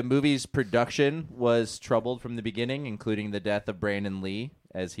the movie's production was troubled from the beginning, including the death of Brandon Lee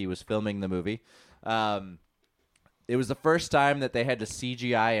as he was filming the movie. it was the first time that they had to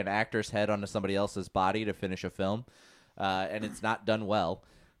CGI an actor's head onto somebody else's body to finish a film, and it's not done well.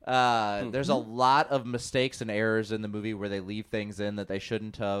 There's a lot of mistakes and errors in the movie where they leave things in that they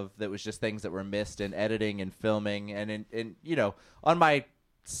shouldn't have. That was just things that were missed in editing and filming. And in on my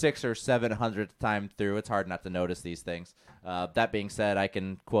 600th or 700th time through, it's hard not to notice these things. That being said, I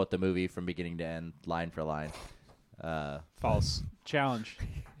can quote the movie from beginning to end, line for line. False. Challenge.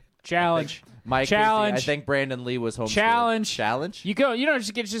 Mike, Challenge. I think Brandon Lee was homeschooled. Challenge. You don't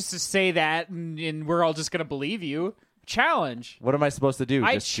just get to say that, and we're all just gonna believe you. Challenge. What am I supposed to do?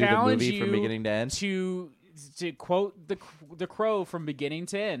 I Just do the challenge movie you from beginning to end? to quote the Crow from beginning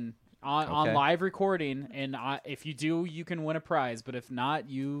to end on Okay. live recording, and if you do, you can win a prize. But if not,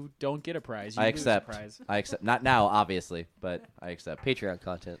 you don't get a prize. You I lose a accept. prize. I accept. Not now, obviously, but I accept. Patreon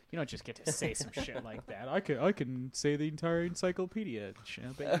content. You don't just get to say some shit like that. I can say the entire encyclopedia. I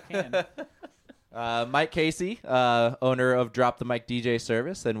bet you can. Mike Casey, owner of Drop the Mic DJ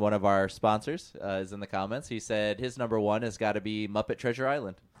service and one of our sponsors, is in the comments. He said his number one has got to be Muppet Treasure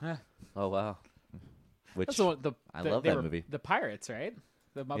Island, Oh wow. which That's the one, I love they that were movie. The pirates, right?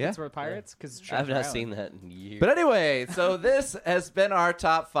 The Muppets Yeah. were pirates because I've not seen that in years. But anyway, so this has been our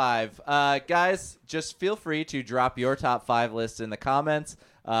top 5. Guys, just feel free to drop your top 5 lists in the comments.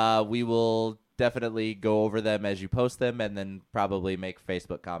 We will definitely go over them as you post them and then probably make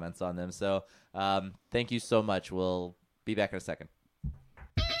Facebook comments on them. So thank you so much. We'll be back in a second.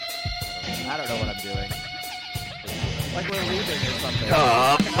 I don't know what I'm doing. Like we're leaving or something.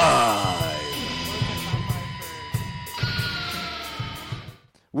 Top 5.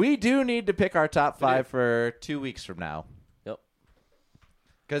 We do need to pick our top 5 for 2 weeks from now. Yep.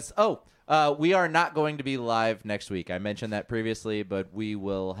 Because, we are not going to be live next week. I mentioned that previously, but we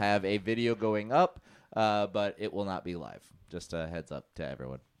will have a video going up, but it will not be live. Just a heads up to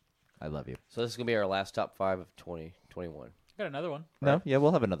everyone. I love you. So this is gonna be our last top 5 of 2021. Got another one. No? Yeah,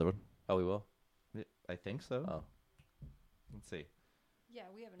 we'll have another one. Oh, we will. I think so. Oh, Yeah,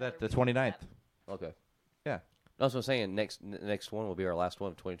 we have The 29th. okay. Yeah. No, that's what I'm saying. Next one will be our last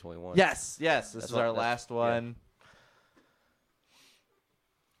one of 2021. Yes. This That's is what- our that's- last one.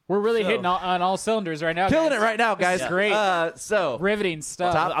 We're really So- hitting on all cylinders right now. Killing guys. it right now, guys. is great. So, Riveting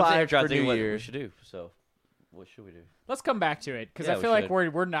stuff. Top I'm sitting here 5 trying for to think New what we Year's. should do. So, what should we do? Let's come back to it because Yeah, I we feel like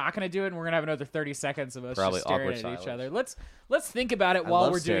should. we're not going to do it, and we're going to have another 30 seconds of us Probably just staring awkward at silence. each other. Let's think about it I while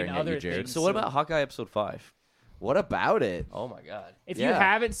love we're doing staring at other you, Jared. things. So, what about Hawkeye episode 5? What about it? Oh my God. If Yeah. you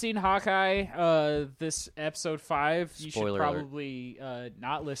haven't seen Hawkeye, this episode 5, you should Spoiler alert. probably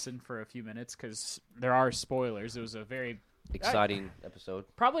not listen for a few minutes because there are spoilers. It was a very Exciting episode.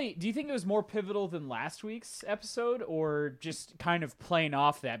 probably. Do you think it was more pivotal than last week's episode, or just kind of playing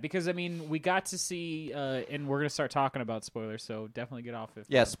off that? Because I mean, we got to see, and we're gonna start talking about spoilers, so definitely get off.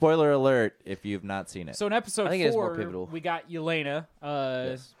 Yeah, spoiler alert if you've not seen it. So in episode I think it is more 4, pivotal. we got Yelena,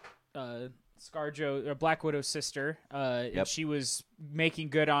 Yes. ScarJo, Black Widow's sister, and Yep. she was making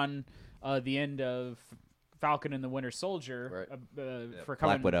good on the end of Falcon and the Winter Soldier for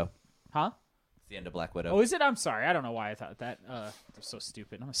coming. Black Widow. Huh? It's the end of Black Widow. Oh, is it? I'm sorry. I don't know why I thought that. I'm so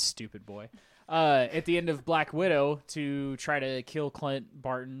stupid. I'm a stupid boy. At the end of Black Widow, to try to kill Clint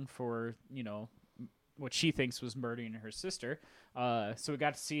Barton for, what she thinks was murdering her sister. So we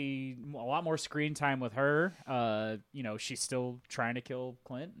got to see a lot more screen time with her. She's still trying to kill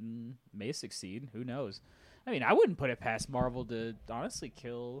Clint and may succeed. Who knows? I mean, I wouldn't put it past Marvel to honestly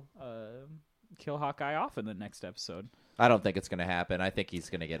kill Hawkeye off in the next episode. I don't think it's going to happen. I think he's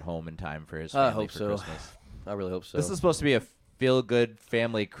going to get home in time for his I family hope for so. Christmas. I really hope so. This is supposed to be a feel-good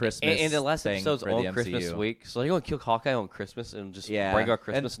family Christmas and the last thing episode's for on the MCU. Christmas week, so you're gonna kill Hawkeye on Christmas and just Yeah. bring our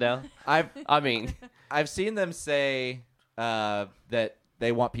Christmas down. I mean, I've seen them say that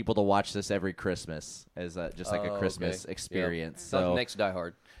they want people to watch this every Christmas as just like a Oh, Christmas okay. experience. Yeah. So Next Die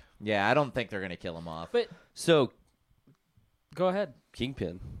Hard. yeah, I don't think they're going to kill him off. But So go ahead.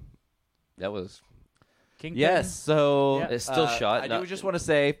 Kingpin, that was Kingpin. Yes, so Yeah. It's still shot, I not- do just want to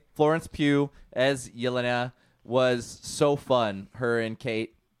say Florence Pugh as Yelena was so fun. Her and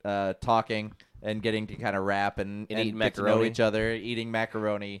Kate talking and getting to kind of rap and eating get to know macaroni. each other, eating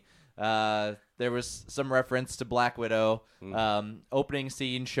macaroni. There was some reference to Black Widow. Opening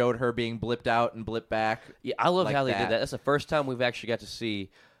scene showed her being blipped out and blipped back. Yeah, I love like how they that. did that. That's the first time we've actually got to see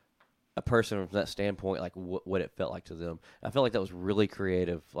a person from that standpoint, like what it felt like to them. I felt like that was really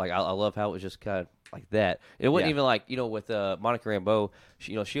creative. Like I love how it was just kind of like that. It wasn't Yeah. even like with Monica Rambeau.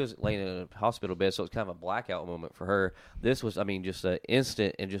 She was laying in a hospital bed, so it was kind of a blackout moment for her. This was, just an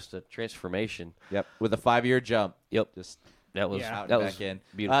instant and just a transformation. Yep, with a 5-year jump. Yep, Just that was Yeah. out that and was back in.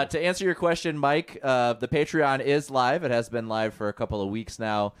 beautiful. To answer your question, Mike, the Patreon is live. It has been live for a couple of weeks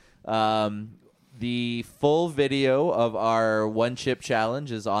now. The full video of our one chip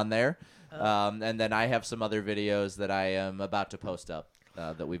challenge is on there. And then I have some other videos that I am about to post up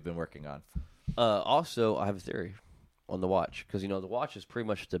that we've been working on. Also, I have a theory on the watch because the watch is pretty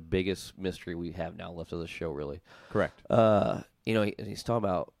much the biggest mystery we have now left of the show. Really, Correct. He's talking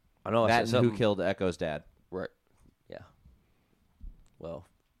about. I know I That said and who something. killed Echo's dad. Right. Yeah. Well,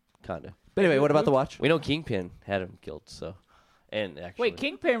 kind of. But anyway, what about the watch? We know Kingpin had him killed. So, and actually, Wait,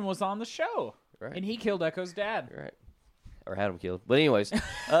 Kingpin was on the show, Right. and he killed Echo's dad. Right. Or had him killed. But anyways,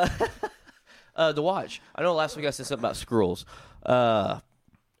 the watch. I know last week I said something about scrolls.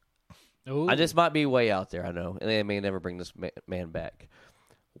 This might be way out there, I know, and they may never bring this man back.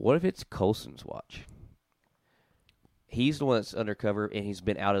 What if it's Coulson's watch? He's the one that's undercover, and he's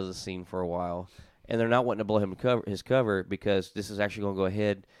been out of the scene for a while, and they're not wanting to blow him his cover because this is actually going to go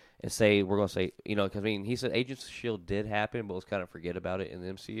ahead and say, we're going to say, because he said Agents of S.H.I.E.L.D. did happen, but let's kind of forget about it in the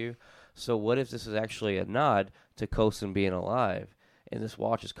MCU. So what if this is actually a nod to Coulson being alive, and this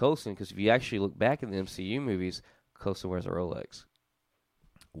watch is Coulson? Because if you actually look back in the MCU movies, Coulson wears a Rolex.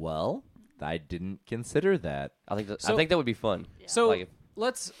 Well, I didn't consider that. I think that would be fun. So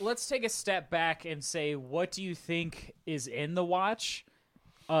let's take a step back and say, what do you think is in the watch?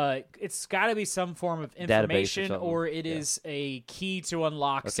 It's got to be some form of information, or it is a key to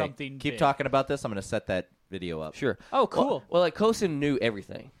unlock something. Keep big. talking about this. I'm going to set that video up. Sure. Oh, cool. Well, Coulson knew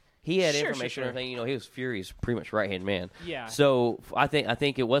everything. He had information Sure. and everything. He was Fury's pretty much right-hand man. Yeah. So I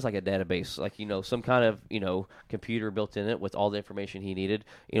think it was like a database, like some kind of computer built in it with all the information he needed.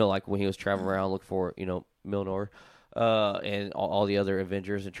 Like when he was traveling around looking for Milnor, and all the other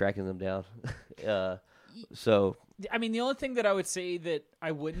Avengers and tracking them down. So I mean, the only thing that I would say that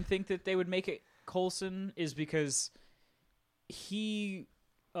I wouldn't think that they would make it Coulson is because he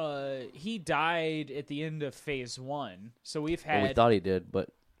died at the end of Phase 1. So we've had. well, we thought he did, but.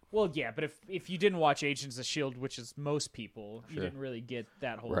 Well, yeah, but if you didn't watch Agents of S.H.I.E.L.D., which is most people, you Sure. didn't really get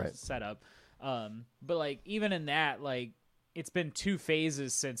that whole Right. setup. But, like, even in that, like, it's been 2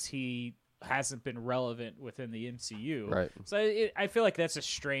 phases since he hasn't been relevant within the MCU. Right. So I feel like that's a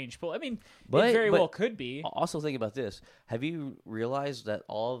strange pull. I mean, But- it very but- well could be. Also, think about this. Have you realized that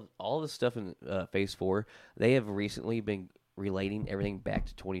all the stuff in Phase 4, they have recently been relating everything back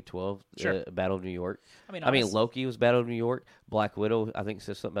to 2012, Sure. Battle of New York? I mean, Loki was Battle of New York. Black Widow, I think,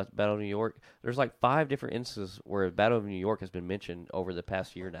 says something about Battle of New York. There's like 5 different instances where Battle of New York has been mentioned over the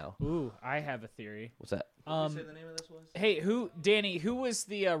past year now. Ooh, I have a theory. What's that? What did you say the name of this was? Hey, Danny, who was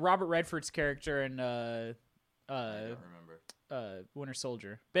the Robert Redford's character in I don't remember. Winter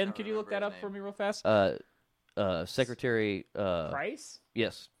Soldier? Ben, could you look that remember up his for me real fast? Secretary. Price?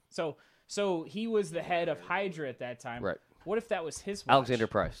 Yes, So he was the head of Hydra at that time. right. What if that was his watch? Alexander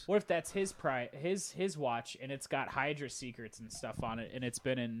Price. What if that's his watch and it's got Hydra secrets and stuff on it and it's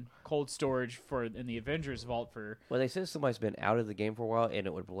been in cold storage in the Avengers vault for Well, they said somebody's been out of the game for a while and it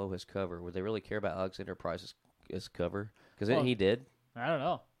would blow his cover. Would they really care about Alexander Price's cover? Because Well- he did. I don't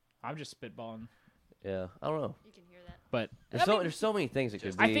know. I'm just spitballing. Yeah, I don't know. You can hear that. But There's so many things it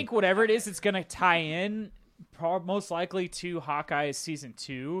could be. I think whatever it is, it's going to tie in most likely to Hawkeye season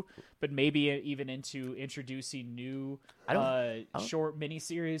 2, but maybe even into introducing new short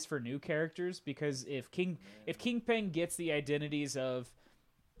miniseries for new characters. Because if Kingpin gets the identities of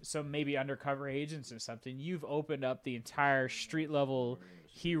some maybe undercover agents or something, you've opened up the entire street level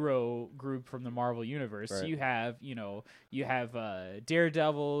hero group from the Marvel universe. Right. You have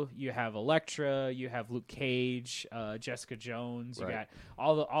Daredevil, you have Elektra, you have Luke Cage, Jessica Jones. You Right.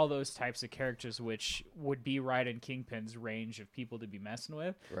 got all those types of characters, which would be right in Kingpin's range of people to be messing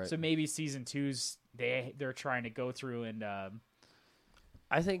with. Right. So maybe season 2's they're trying to go through and.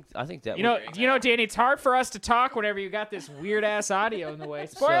 I think that You know, Danny, it's hard for us to talk whenever you got this weird ass audio in the way.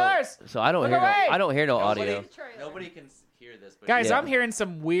 Spoilers, So I don't Look hear away! I don't hear no audio. Nobody can hear this. But guys. Yeah. I'm hearing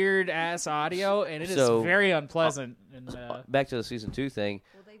some weird ass audio, and it is So- very unpleasant. And Back to the season 2 thing.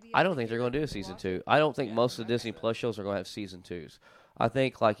 I don't think they're going to do a season 2. I don't think most of the Disney Plus shows are going to have season 2s. I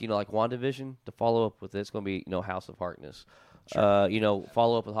think like WandaVision, the follow up with it's going to be House of Harkness.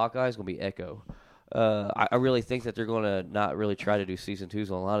 Follow up with Hawkeye is going to be Echo. I really think that they're going to not really try to do season 2s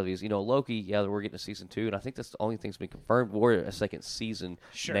on a lot of these. Loki, yeah, we're getting a season 2, and I think that's the only thing's been confirmed. We're a second season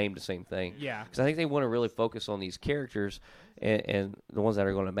named the same thing. Yeah. Because I think they want to really focus on these characters and the ones that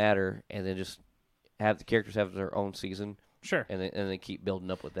are going to matter, and then just have the characters have their own season. sure. And then keep building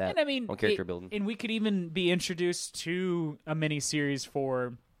up with that. And I mean, on character building. and we could even be introduced to a mini series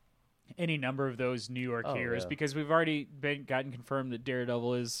for any number of those New York heroes, yeah. because we've already gotten confirmed that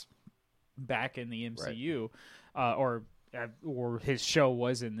Daredevil is back in the MCU, or or his show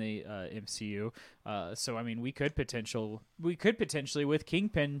was in the MCU. So I mean, we could potentially with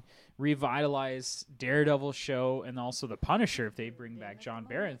Kingpin revitalize Daredevil's show and also the Punisher if they bring back John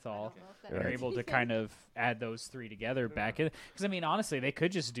Barenthal. They're able to kind of add those three together back in. Because I mean, honestly, they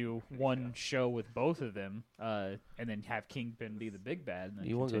could just do one show with both of them, and then have Kingpin be the big bad. And then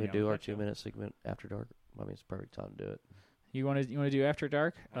You want to continue do on our with that show. 2-minute segment after dark? I mean, it's the perfect time to do it. You want to do After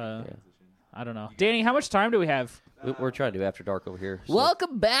Dark? Yeah. I don't know, Danny. How much time do we have? We're trying to do after dark over here. So.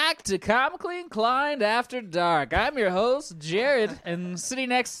 Welcome back to Comically Inclined After Dark. I'm your host, Jared, and sitting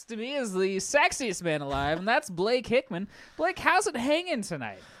next to me is the sexiest man alive, and that's Blake Hickman. Blake, how's it hanging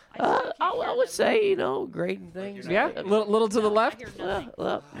tonight? I would say, grading things. Yeah, little to the left.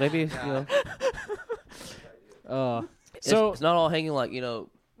 Well, maybe, So it's not all hanging like, We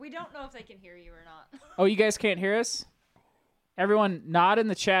don't know if they can hear you or not. Oh, you guys can't hear us? Everyone, nod in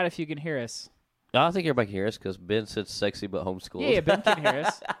the chat if you can hear us. No, I think everybody can hear us because Ben said sexy but homeschooled. Yeah, Ben can hear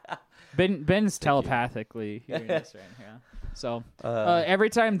us. Ben's telepathically hearing us right here. So every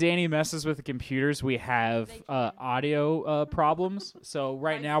time Danny messes with the computers, we have audio problems. So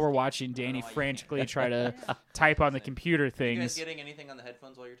right now we're watching Danny frantically try to type on the computer things. You guys getting anything on the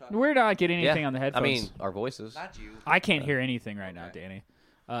headphones while you're talking? We're not getting anything on the I headphones. mean, our voices. Not you. I can't hear anything right now, Danny.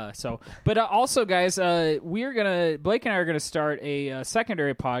 But also, guys, Blake and I are gonna start a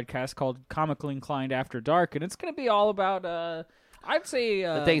secondary podcast called Comically Inclined After Dark, and it's gonna be all about, I'd say,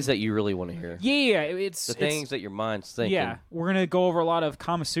 The things that you really want to hear. yeah, it's The things that your mind's thinking. Yeah, we're gonna go over a lot of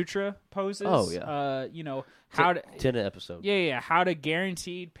Kama Sutra poses. Oh, yeah. How to 10 episode. yeah, how to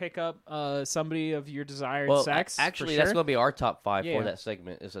guaranteed pick up somebody of your desired Well, sex. actually, for that's sure. going to be our top 5 Yeah. for that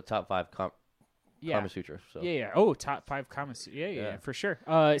segment. Is a top 5 Kama Sutra. So. Yeah. Oh, top 5 Kama Sutra. Yeah, for sure.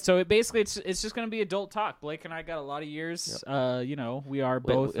 So it's just gonna be adult talk. Blake and I got a lot of years. Yep. We are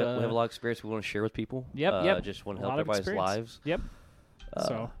both. We have a lot of experience we want to share with people. Yep. Just want to A help lot of everybody's experience. lives. Yep.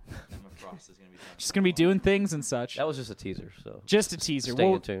 So Emma Frost is gonna be just gonna be doing things and such. That was just a teaser. So Just a teaser.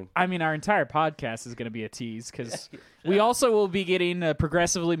 Stay in tune. I mean, our entire podcast is going to be a tease because we also will be getting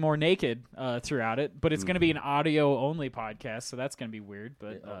progressively more naked throughout it, but it's going to be an audio only podcast, so that's going to be weird.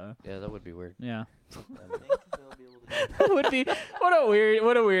 But yeah, that would be weird. yeah, that would be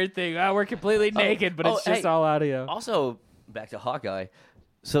what a weird thing. We're completely naked, but it's just all audio. Also, back to Hawkeye.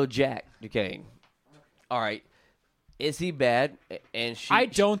 So Jack Duquesne. All right. Is he bad? And I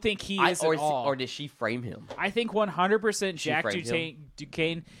don't think he is at all. Or did she frame him? I think 100% Jack framed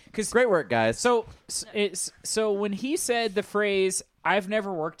Duquesne. Because Great work, guys. So when he said the phrase "I've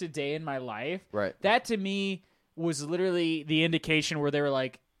never worked a day in my life," Right. that to me was literally the indication where they were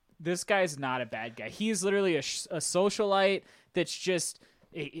like, "This guy's not a bad guy. He is literally a socialite that's just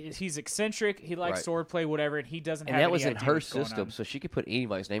he's eccentric. He likes Right. swordplay, whatever, and he doesn't." And have that any was in idea her what's going system, on. so she could put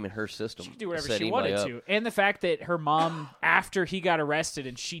anybody's name in her system. She could do whatever set she anybody wanted up. to. And the fact that her mom, after he got arrested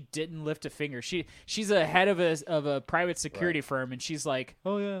and she didn't lift a finger, she's a head of a private security firm, and she's like,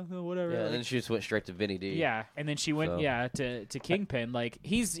 "Oh yeah, whatever." Yeah, and then she just went straight to Vinny D. Yeah, and then she went So. to Kingpin. Like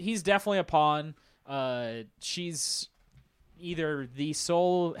he's definitely a pawn. She's either the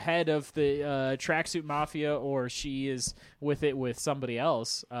sole head of the tracksuit mafia, or she is with somebody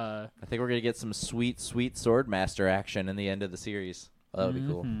else. I think we're gonna get some sweet Swordmaster action in the end of the series. That would be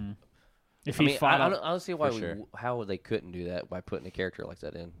cool. If I he mean, fought, I don't see why For sure. how they couldn't do that by putting a character like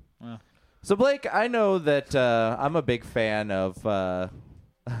that in. So Blake, I know that I'm a big fan of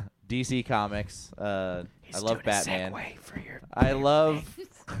DC Comics. I love Batman. I love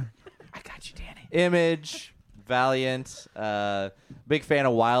I got you, Danny. Image, Valiant, big fan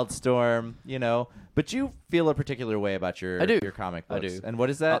of Wildstorm, but you feel a particular way about your I do. your comic I books. do. And what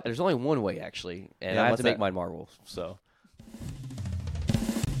is that? There's only one way actually, and Yeah, I have what's to make that? mine Marvel. So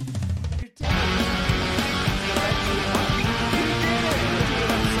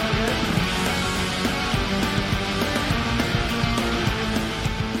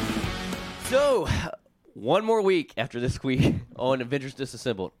So, one more week after this week on Avengers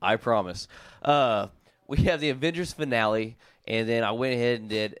Disassembled, I promise. We have the Avengers finale, and then I went ahead and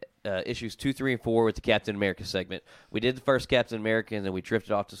did issues 2, 3, and 4 with the Captain America segment. We did the first Captain America, and then we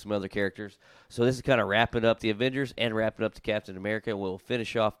drifted off to some other characters. So this is kind of wrapping up the Avengers and wrapping up the Captain America. We'll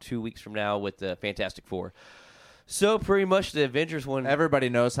finish off 2 weeks from now with the Fantastic Four. So pretty much the Avengers one. Everybody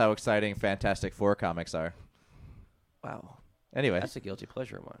knows how exciting Fantastic Four comics are. Wow. Anyway, That's a guilty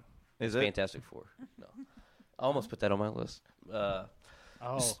pleasure of mine. is it? Fantastic Four. No. I almost put that on my list.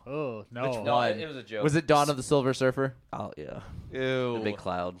 Oh no! No, it was a joke. Was it Dawn of the Silver Surfer? Oh, yeah. Ew. The Big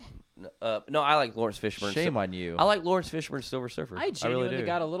Cloud. No, I like Lawrence Fishburne. Shame on you. I like Lawrence Fishburne, Silver Surfer. I genuinely really do.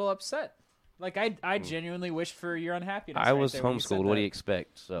 got a little upset Like I genuinely wished for your unhappiness. I right was there when you said homeschooled. What do that. you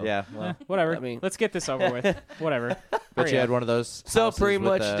expect? So Yeah, well, Whatever. I mean- Let's get this over with. Whatever. but Hurry you up. had one of those. So houses pretty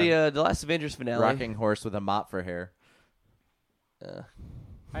with much a the last Avengers finale. rocking horse with a mop for hair.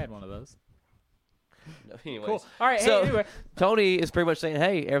 I had one of those. Anyways. Cool. All right. So- Hey, anyway. Tony is pretty much saying,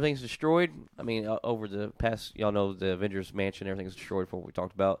 "Hey, everything's destroyed." I mean, over the past, y'all know the Avengers mansion, everything's destroyed from what we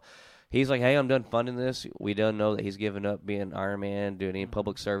talked about. He's like, "Hey, I'm done funding this." We done know that he's given up being Iron Man, doing any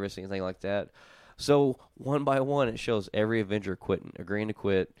public service, anything like that. So one by one, it shows every Avenger quitting, agreeing to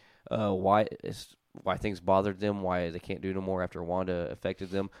quit. Why things bothered them, why they can't do no more after Wanda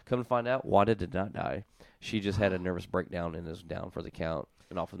affected them. Come to find out, Wanda did not die. She just had a nervous breakdown and is down for the count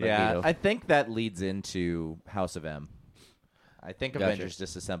and off of Yeah, Magneto. I think that leads into House of M. I think Gotcha. Avengers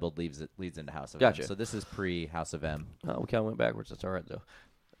Disassembled leads into House of Gotcha. M. So this is pre House of M. We kind of went backwards. That's all right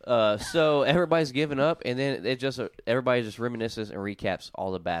though. So everybody's giving up, and then everybody just reminisces and recaps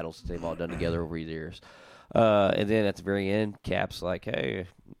all the battles that they've all done together over the years. And then at the very end, Cap's like, "Hey,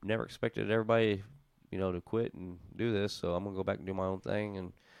 never expected everybody, to quit and do this, so I'm gonna go back and do my own thing."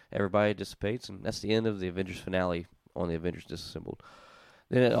 And everybody dissipates, and that's the end of the Avengers finale on the Avengers Disassembled.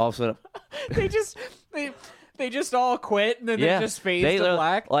 Then it all of a sudden, they just all quit and then yeah, they just fade to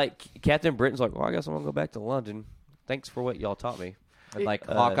black. Like Captain Britain's like, "Well, I guess I'm gonna go back to London. Thanks for what y'all taught me." And like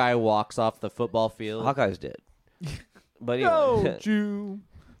Hawkeye walks off the football field. Hawkeye's dead. But anyway. Don't you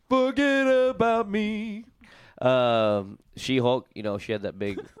forget about me. She-Hulk, she had that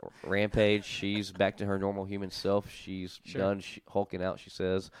big rampage. She's back to her normal human self. She's done hulking out, she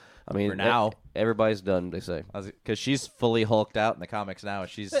says. I mean, For now. everybody's done, they say. Because she's fully hulked out in the comics now.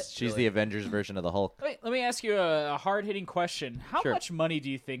 She's the Avengers version of the Hulk. Let me ask you a hard-hitting question. How Sure. much money do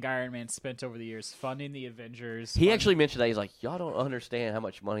you think Iron Man spent over the years funding the Avengers? He actually mentioned that. He's like, y'all don't understand how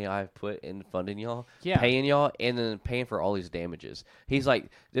much money I've put in funding y'all, Yeah. paying y'all, and then paying for all these damages. He's like,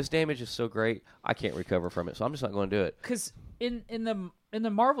 this damage is so great, I can't recover from it, so I'm just not going to do it. Because in the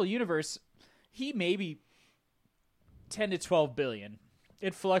Marvel universe, he maybe 10 to 12 billion.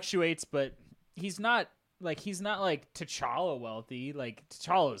 It fluctuates, but he's not like T'Challa wealthy. Like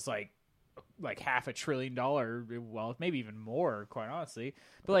T'Challa's like $500 billion wealth, maybe even more, quite honestly.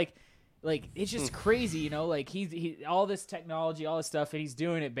 But like it's just crazy, Like he all this technology, all this stuff, and he's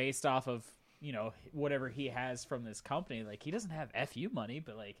doing it based off of whatever he has from this company. Like he doesn't have FU money,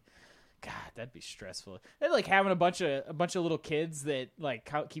 but like, God, that'd be stressful. They're like having a bunch of little kids that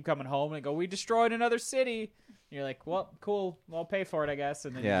like keep coming home and go, "We destroyed another city." And you're like, "Well, cool. I'll pay for it, I guess."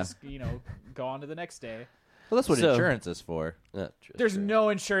 And then Yeah. you just go on to the next day. Well, that's what So- insurance is for. There's no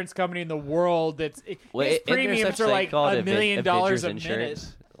insurance company in the world that's Well, his isn't there premiums such are thing like called $1 million Avengers a insurance,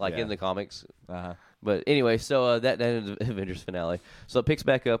 minute. like Yeah. in the comics. Uh-huh. But anyway, so that ended the Avengers finale. So it picks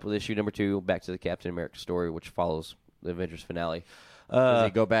back up with issue number 2, back to the Captain America story, which follows the Avengers finale. Does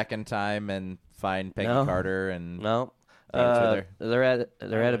he go back in time and find Peggy no. Carter and No. Dance with They're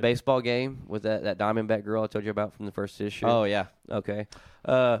at a baseball game with that Diamondback girl I told you about from the first issue. Oh yeah, Okay.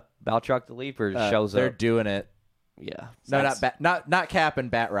 Baltrock the Leaper shows they're up. doing it. Yeah. No, not Cap and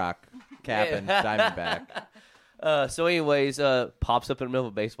Batrock. Cap and Diamondback. So anyways, pops up in the middle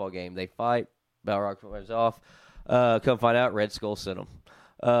of a baseball game. They fight. Balrog runs off. Come find out, Red Skull sent him.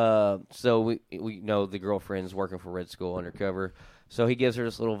 So we know the girlfriend's working for Red Skull undercover. So he gives her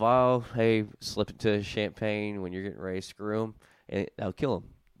this little vial. Hey, slip it to his champagne when you're getting ready to screw him, and that'll kill him.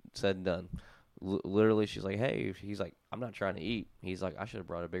 Said and done. Literally, she's like, hey. He's like, I'm not trying to eat. He's like, I should have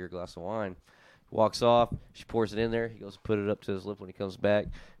brought a bigger glass of wine. Walks off. She pours it in there. He goes to put it up to his lip when he comes back.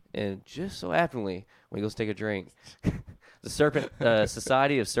 And just so happenly, when he goes to take a drink, the Serpent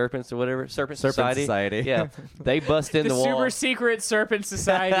Society of Serpents or whatever, Serpent Society. Yeah, they bust in The the wall. super secret Serpent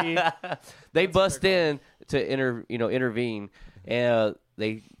Society. They bust in to intervene, and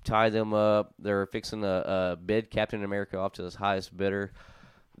they tie them up. They're fixing to bid Captain America off to his highest bidder.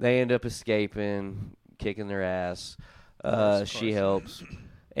 They end up escaping, kicking their ass. She helps.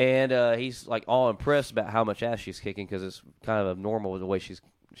 And he's like all impressed about how much ass she's kicking because it's kind of abnormal the way she's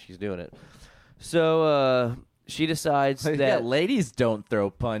doing it. So she decides that Yeah, ladies don't throw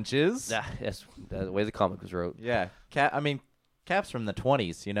punches. that's the way the comic was wrote. Yeah, Cap's from the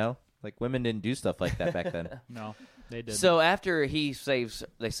 20s. Like women didn't do stuff like that back then. No, they did. So after they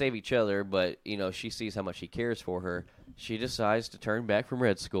save each other, but she sees how much he cares for her. She decides to turn back from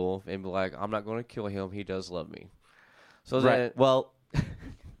Red Skull and be like, I'm not going to kill him. He does love me. So Right. Well,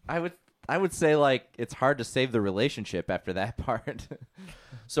 I would say like it's hard to save the relationship after that part.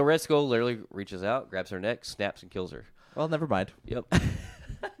 So Red Skull literally reaches out, grabs her neck, snaps, and kills her. Well, never mind. Yep.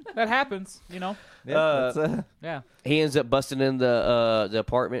 that happens, Yeah, Yeah. He ends up busting in the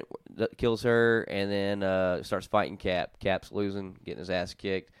apartment that kills her, and then starts fighting Cap. Cap's losing, getting his ass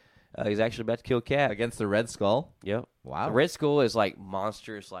kicked, He's actually about to kill Cap. Against the Red Skull. Yep. Wow. The Red Skull is like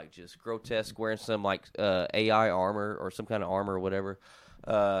monstrous, like just grotesque, wearing some like AI armor or some kind of armor or whatever.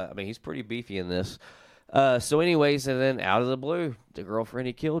 I mean, he's pretty beefy in this. So anyways, and then out of the blue, the girlfriend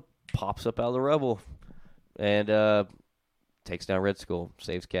he killed pops up out of the rubble and takes down Red Skull,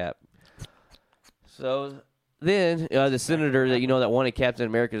 saves Cap. So then the senator that wanted Captain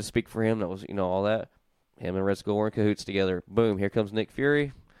America to speak for him, that was all that, him and Red Skull were in cahoots together. Boom, here comes Nick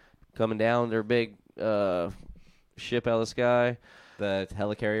Fury coming down their big ship out of the sky. The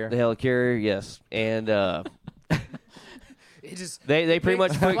helicarrier. The helicarrier, yes. And It just they pretty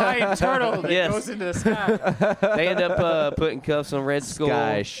much put flying turtle that Yes. goes into the sky. they end up putting cuffs on Red Skull.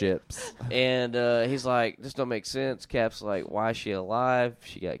 Sky ships. And he's like, this don't make sense. Cap's like, why is she alive?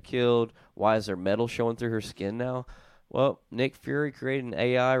 She got killed. Why is there metal showing through her skin now? Well, Nick Fury created an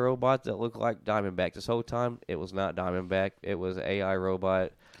AI robot that looked like Diamondback. This whole time, it was not Diamondback. It was an AI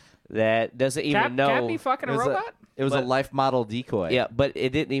robot that doesn't even know. Cap be fucking a robot? It was a But- life model decoy. Yeah, but it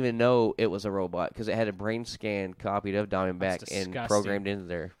didn't even know it was a robot because it had a brain scan copied of Diamondback That's and disgusting. programmed into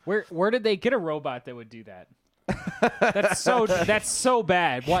there. Where did they get a robot that would do that? That's so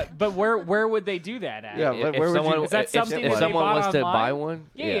bad. What? But where would they do that at? Yeah, If where would someone, you- Is that if- something if that they someone bought wants to online? buy one,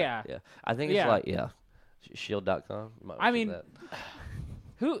 Yeah. I think it's Yeah. like Shield.com. You might I want to mean, do that.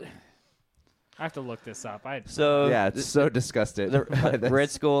 Who? I have to look this up. So Yeah, it's so disgusted. by the this. Red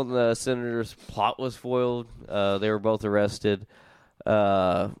Skull and the Senator's plot was foiled. They were both arrested,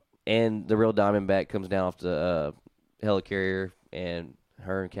 and the real Diamondback comes down off the helicarrier, and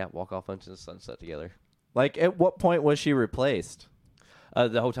her and Cap walk off into the sunset together. Like, at what point was she replaced?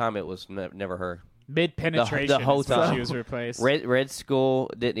 The whole time it was never her. Mid penetration. The whole is when time. she was replaced. Red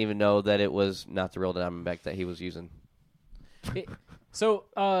Skull didn't even know that it was not the real Diamondback that he was using. So,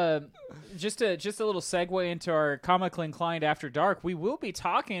 just a little segue into our comically inclined After Dark. We will be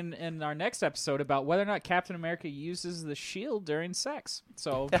talking in our next episode about whether or not Captain America uses the shield during sex.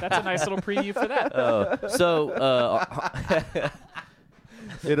 So that's a nice little preview for that.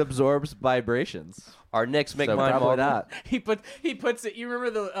 It absorbs vibrations. Our next Make So Mine probably Marvel. not. He puts it. You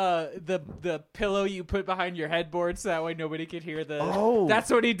remember the pillow you put behind your headboard so that way nobody could hear the. Oh.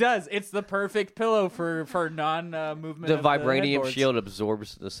 That's what he does. It's the perfect pillow for non movement. The of vibranium headboards. shield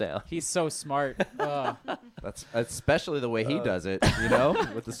absorbs the sound. He's so smart. That's especially the way he does it,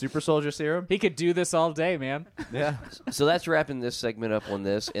 with the super soldier serum. He could do this all day, man. Yeah. So that's wrapping this segment up on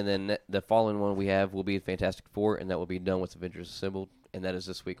this, and then the following one we have will be Fantastic Four, and that will be done with Avengers Assembled, and that is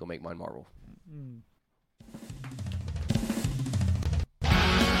this week on Make Mine Marvel.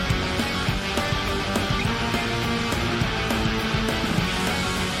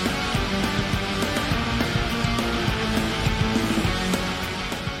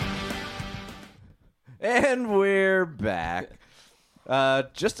 And we're back.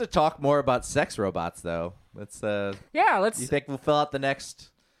 Just to talk more about sex robots, though. Let's. Yeah, let's. You think we'll fill out the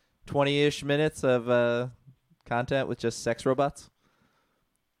next 20-ish minutes of content with just sex robots?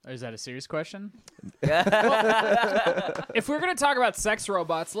 Is that a serious question? If we're going to talk about sex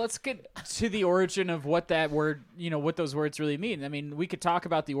robots, let's get to the origin of what that word, what those words really mean. I mean, we could talk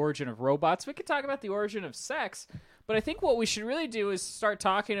about the origin of robots. We could talk about the origin of sex. But I think what we should really do is start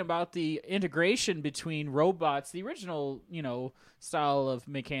talking about the integration between robots, the original, style of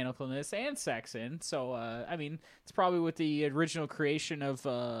mechanicalness, and sex in. So, I mean, it's probably with the original creation of,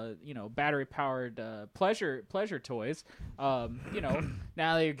 battery-powered pleasure toys. Now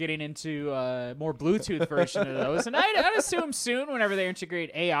they're getting into more Bluetooth version of those. And I'd assume soon, whenever they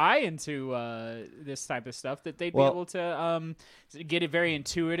integrate AI into this type of stuff, that they'd be able to get it very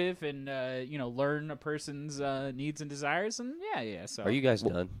intuitive and, learn a person's needs and desires. And, yeah. So Are you guys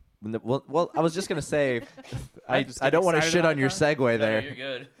done? Well, I was just gonna say, I just get don't want to excited shit all on the your time. segue there,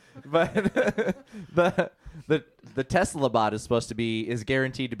 good. but the Tesla bot is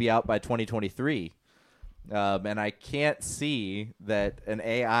guaranteed to be out by 2023, and I can't see that an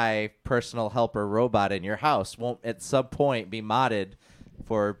AI personal helper robot in your house won't at some point be modded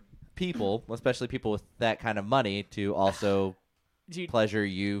for people, especially people with that kind of money, to also pleasure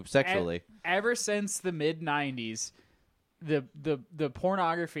you sexually. Ever since the mid 90s, the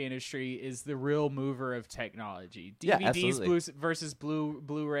pornography industry is the real mover of technology. DVDs versus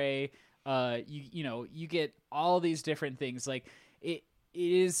Blu-ray. You get all these different things. Like it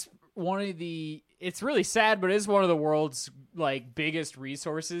is one of the. It's really sad, but it is one of the world's biggest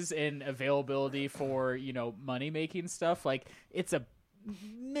resources and availability for money making stuff. Like it's a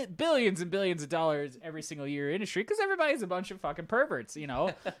billions and billions of dollars every single year industry because everybody's a bunch of fucking perverts, you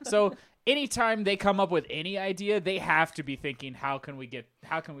know? So anytime they come up with any idea, they have to be thinking, how can we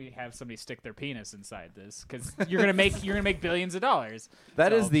have somebody stick their penis inside this? Because you're gonna make billions of dollars.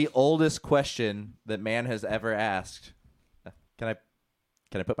 That is the oldest question that man has ever asked. Can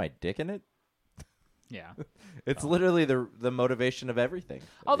I put my dick in it? Yeah. It's literally the motivation of everything.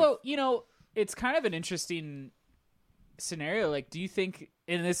 Although, you know, it's kind of an interesting scenario. Like, do you think,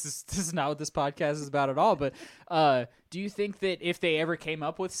 and this is not what this podcast is about at all, but do you think that if they ever came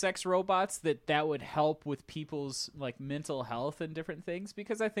up with sex robots, that would help with people's like mental health and different things?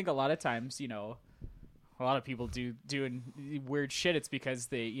 Because I think a lot of times, you know, a lot of people doing weird shit. It's because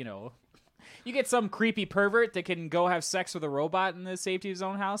they, you know, you get some creepy pervert that can go have sex with a robot in the safety of his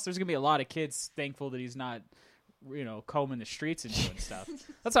own house. There's gonna be a lot of kids thankful that he's not, you know, combing the streets and doing stuff.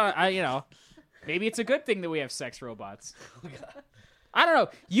 That's how you know. Maybe it's a good thing that we have sex robots. I don't know.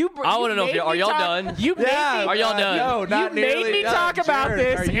 I want to know are y'all done? Are y'all done? No, not you nearly made me done. talk about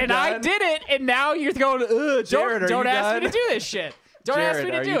Jared, this, and I did it, and now you're going, Jared, don't ask done? me to do this shit. Don't Jared, ask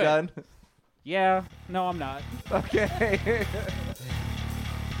me to are do you it. Done? Yeah. No, I'm not. Okay.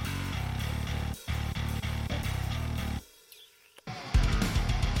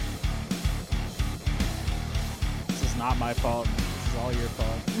 This is not my fault. This is all your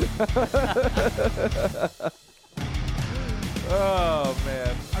fault. Oh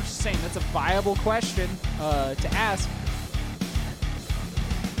man. I'm just saying that's a viable question to ask.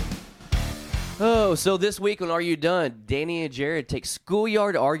 Oh, so this week on Are You Done, Danny and Jared take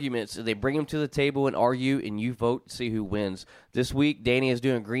schoolyard arguments. They bring them to the table and argue, and you vote to see who wins. This week, Danny is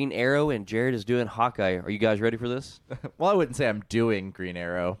doing Green Arrow, and Jared is doing Hawkeye. Are you guys ready for this? Well, I wouldn't say I'm doing Green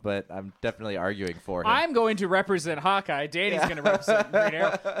Arrow, but I'm definitely arguing for him. I'm going to represent Hawkeye. Danny's going to represent Green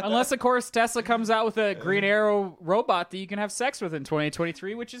Arrow. Unless, of course, Tesla comes out with a Green Arrow robot that you can have sex with in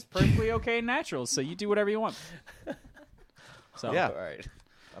 2023, which is perfectly okay and natural. So you do whatever you want. So Yeah. All right.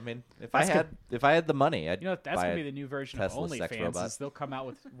 I mean, if I had the money, I'd You know, that's buy going to a be the new version Tesla of sex OnlyFans. robot. Is they'll come out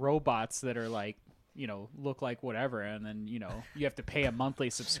with robots that are like, you know, look like whatever, and then, you know, you have to pay a monthly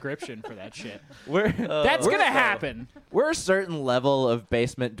subscription for that shit. That's going to happen. We're a certain level of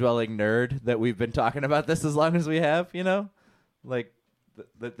basement dwelling nerd that we've been talking about this as long as we have, you know? Like,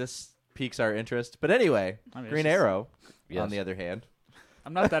 this piques our interest. But anyway, I mean, Green it's just- Arrow, Yes. on the other hand.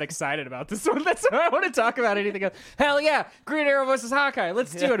 I'm not that excited about this one. That's why I want to talk about anything else. Hell yeah, Green Arrow versus Hawkeye.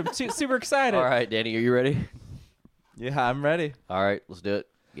 Let's do it. I'm super excited. All right, Danny, are you ready? Yeah, I'm ready. All right, let's do it.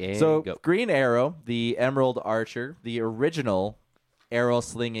 And So, go. Green Arrow, the Emerald Archer, the original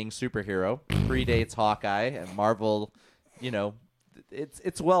arrow-slinging superhero, predates Hawkeye, and Marvel, you know,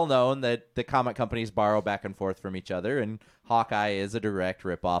 it's well known that the comic companies borrow back and forth from each other, and Hawkeye is a direct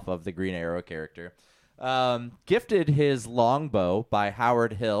ripoff of the Green Arrow character. Gifted his longbow by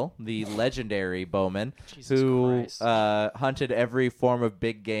Howard Hill, the legendary bowman, Jesus who Christ. hunted every form of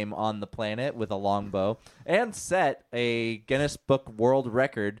big game on the planet with a longbow, and set a Guinness Book World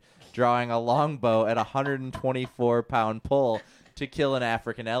Record drawing a longbow at a 124-pound pull to kill an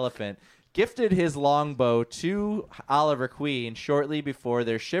African elephant. Gifted his longbow to Oliver Queen shortly before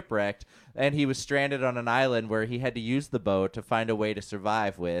their shipwrecked, and he was stranded on an island where he had to use the bow to find a way to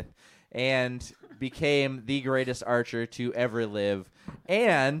survive with, and became the greatest archer to ever live.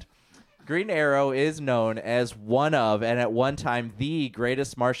 And Green Arrow is known as one of, and at one time, the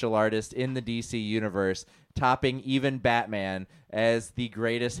greatest martial artist in the DC universe, topping even Batman as the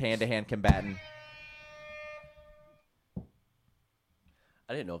greatest hand-to-hand combatant.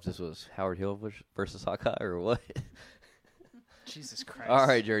 I didn't know if this was Howard Hill versus Hawkeye or what. Jesus Christ. All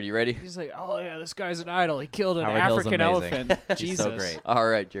right, Jared, you ready? He's like, oh yeah, this guy's an idol. He killed an Howard Hill's African amazing. elephant. He's Jesus. so great. All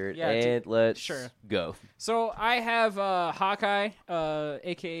right, Jared, Yeah, and let's sure. go. So I have Hawkeye,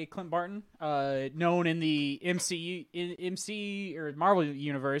 aka Clint Barton, known in the MC or Marvel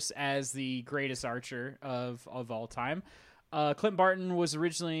universe as the greatest archer of all time. Clint Barton was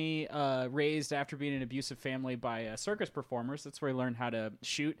originally raised after being in an abusive family by circus performers. That's where he learned how to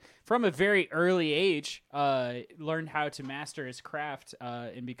shoot. From a very early age, learned how to master his craft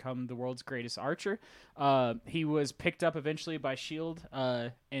and become the world's greatest archer. He was picked up eventually by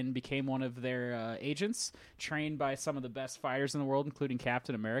S.H.I.E.L.D. And became one of their agents, trained by some of the best fighters in the world, including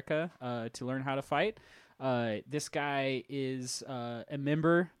Captain America, to learn how to fight. This guy is a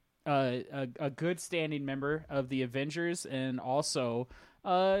member... a good standing member of the Avengers, and also,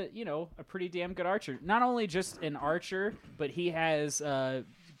 you know, a pretty damn good archer. Not only just an archer, but he has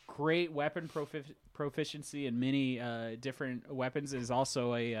great weapon proficiency in many different weapons. Is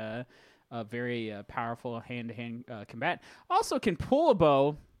also a very powerful hand-to-hand combatant. Also can pull a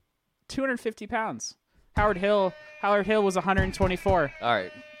bow, 250 pounds. Howard Hill was 124. All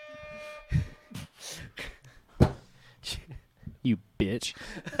right. You bitch.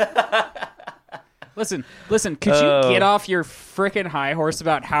 Listen. Could you get off your frickin' high horse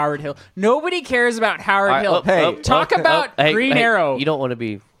about Howard Hill? Nobody cares about Howard Hill. Talk about Green Arrow. You don't want to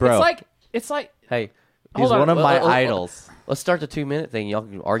be, bro. It's like. Hey, he's one of my idols. Let's start the 2-minute thing. Y'all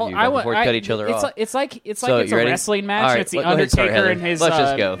can argue before we cut each other off. It's like it's a wrestling match. Right, it's the Undertaker and his Let's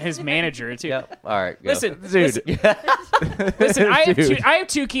just go. his manager too. Yep. All right, go. Listen, dude. Listen, I have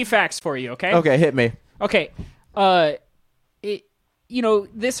two key facts for you. Okay. Okay, hit me. Okay.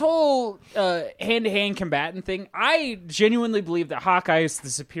 This whole hand-to-hand combatant thing, I genuinely believe that Hawkeye is the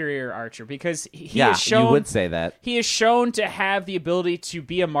superior archer because he has shown... you would say that. He is shown to have the ability to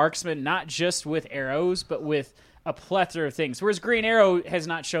be a marksman, not just with arrows, but with a plethora of things. Whereas Green Arrow has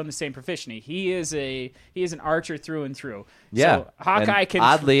not shown the same proficiency. He is an archer through and through. Yeah. So Hawkeye can...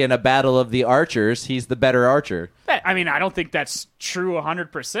 Oddly, in a battle of the archers, he's the better archer. I mean, I don't think that's true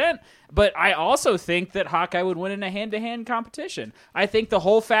 100%, but I also think that Hawkeye would win in a hand-to-hand competition. I think the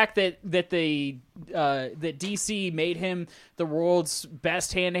whole fact that DC made him the world's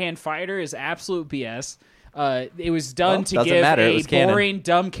best hand-to-hand fighter is absolute BS. It was done to give a boring,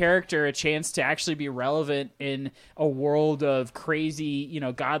 dumb character a chance to actually be relevant in a world of crazy,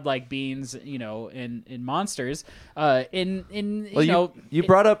 godlike beings, and monsters. You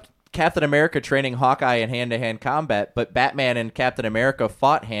brought up Captain America training Hawkeye in hand-to-hand combat, but Batman and Captain America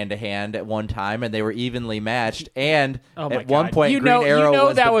fought hand-to-hand at one time, and they were evenly matched. And at one point, Green Arrow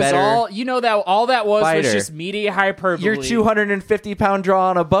was the better all that was fighter. just media hyperbole. Your 250-pound draw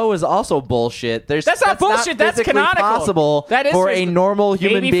on a bow is also bullshit. That's not bullshit. That's canonical. Possible for a normal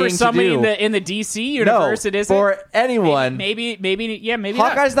human being to do. Maybe for somebody in the DC universe, it isn't. For anyone. Maybe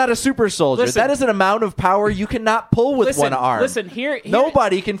Hawkeye's not a super soldier. That is an amount of power you cannot pull with one arm. Listen, here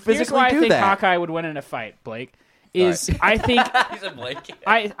nobody can physically here's why do I think that. Hawkeye would win in a fight, Blake. I think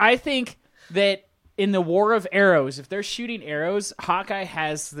I think that in the War of Arrows, if they're shooting arrows, Hawkeye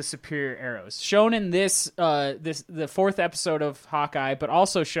has the superior arrows. Shown in the 4th episode of Hawkeye, but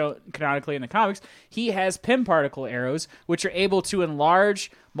also shown canonically in the comics, he has Pym particle arrows, which are able to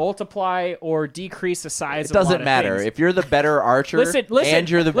enlarge, multiply, or decrease the size of a lot of It doesn't matter. things. If you're the better archer listen, and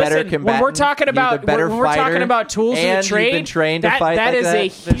you're the better combatant, when we're talking about tools of the trade, you've been trained to fight that like is that,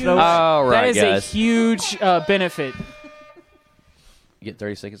 a huge a huge benefit. You get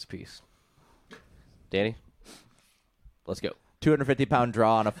 30 seconds apiece. Danny, let's go. 250-pound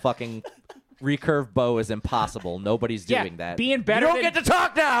draw on a fucking recurve bow is impossible. Nobody's doing that. Being better. You don't get to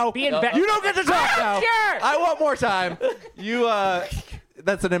talk now. You don't get to talk now. I want more time.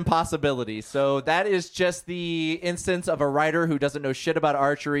 That's an impossibility. So that is just the instance of a writer who doesn't know shit about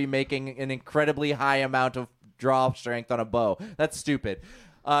archery making an incredibly high amount of draw strength on a bow. That's stupid.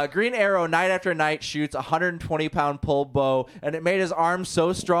 Green Arrow, night after night, shoots a 120-pound pulled bow, and it made his arm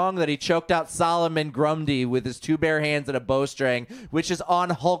so strong that he choked out Solomon Grundy with his 2 bare hands and a bowstring, which is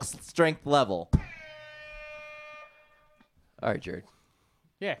on Hulk's strength level. All right, Jared.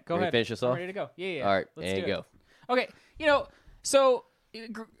 Yeah, go ahead. Finish us off? I'm ready to go. Yeah. All right, let's and do go. Okay, so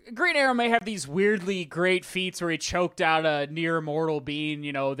Green Arrow may have these weirdly great feats where he choked out a near mortal being,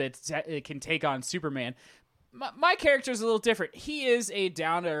 that can take on Superman. My character is a little different. He is a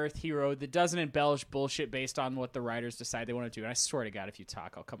down-to-earth hero that doesn't embellish bullshit based on what the writers decide they want to do. And I swear to God, if you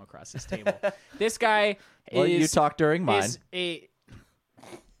talk, I'll come across this table. This guy you talk during mine. 10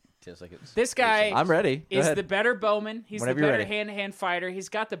 seconds. This guy I'm ready. is the better bowman. He's Whenever the you're better ready. hand-to-hand fighter. He's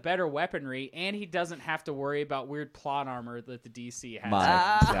got the better weaponry, and he doesn't have to worry about weird plot armor that the DC has.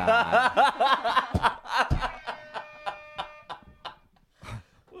 My God.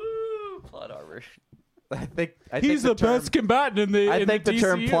 Woo, plot armor. I think He's the best combatant in the I think the DC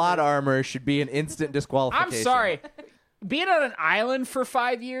term universe. plot armor should be an instant disqualification. I'm sorry. Being on an island for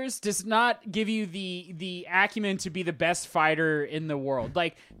 5 years does not give you the acumen to be the best fighter in the world.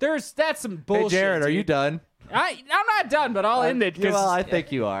 Like, that's some bullshit. Hey, Jared, dude. are you done? I'm not done, but I'll end it. Well, I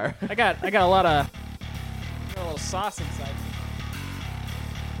think you are. I got a lot of a little sauce inside.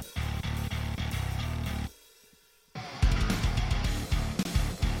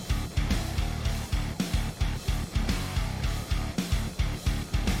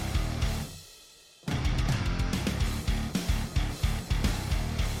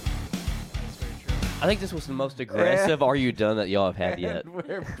 I think this was the most aggressive "Are you done?" that y'all have had yet.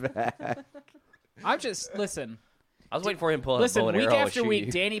 We're back. I'm just listen. I was waiting for him to pull out a Listen, bow and week arrow and after shoot week,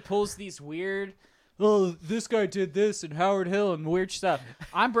 you. Danny pulls these weird. Oh, this guy did this and Howard Hill and weird stuff.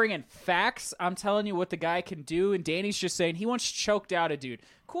 I'm bringing facts. I'm telling you what the guy can do, and Danny's just saying he once choked out a dude.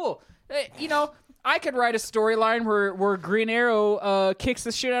 Cool. I could write a storyline where Green Arrow kicks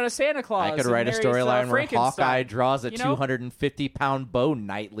the shit out of Santa Claus. I could write a and marries, storyline where Frankenstein. Hawkeye draws a You know? 250-pound bow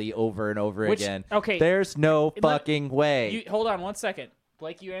nightly over and over again. Okay, There's no fucking way. Hold on 1 second,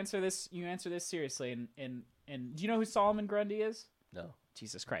 Blake. You answer this. Seriously. And do you know who Solomon Grundy is? No.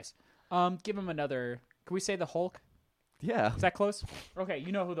 Jesus Christ. Give him another. Can we say the Hulk? Yeah. Is that close? Okay,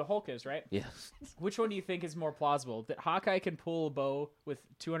 you know who the Hulk is, right? Yes. Which one do you think is more plausible? That Hawkeye can pull a bow with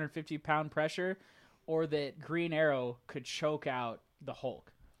 250-pound pressure, or that Green Arrow could choke out the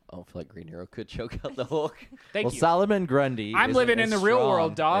Hulk? I don't feel like Green Arrow could choke out the Hulk. Well, Solomon Grundy. I'm isn't living in as the real strong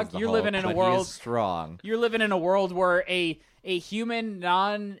world, dog. as the You're Hulk, living in a but he world- is strong. You're living in a world where a human,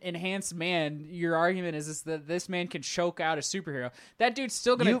 non-enhanced man, your argument is that this man can choke out a superhero. That dude's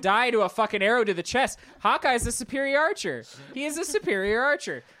still going to die to a fucking arrow to the chest. Hawkeye's a superior archer. He is a superior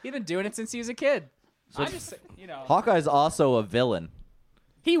archer. He's been doing it since he was a kid. I just, Hawkeye's also a villain.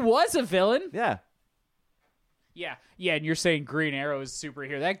 he was a villain. Yeah. Yeah, and you're saying Green Arrow is a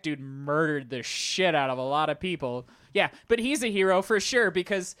superhero. That dude murdered the shit out of a lot of people. Yeah, but he's a hero for sure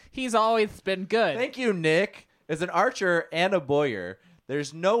because he's always been good. Thank you, Nick. As an archer and a bowyer,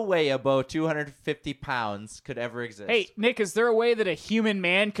 there's no way a bow 250 pounds could ever exist. Hey, Nick, is there a way that a human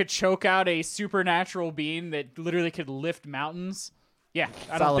man could choke out a supernatural being that literally could lift mountains? Yeah,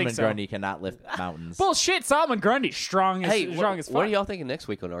 I don't Solomon think so. Grundy cannot lift mountains. Bullshit, Solomon Grundy, strong as Hey, strong as fuck. what are y'all thinking next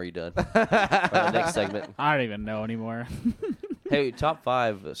week on Are You Done? Or the next segment. I don't even know anymore. Hey, top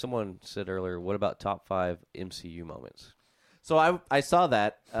 5. Someone said earlier, what about top 5 MCU moments? So I saw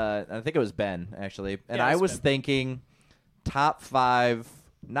that. I think it was Ben, actually. And Yeah, I it's was Ben. thinking top 5,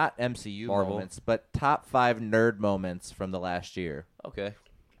 not MCU Marvel. moments, but top 5 nerd moments from the last year. Okay.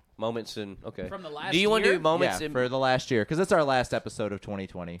 Moments in, okay. From the last Do you want to year? do moments Yeah, in... for the last year. Because it's our last episode of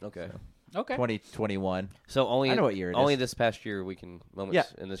 2020. Okay. Okay. 2021. So only I know what year it only is. this past year we can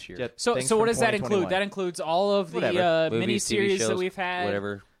moments in this year. Yeah, So things what from does that 2021. include? That includes all of the Whatever. Movies, TV miniseries that shows, we've had.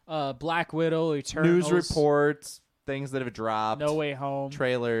 whatever. Black Widow, Eternals, News reports, things that have dropped, No Way Home,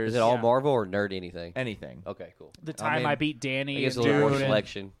 trailers. Is it all Yeah. Marvel or nerd anything? anything? Okay, cool. the time I mean, beat Danny. I guess a and little more Dune.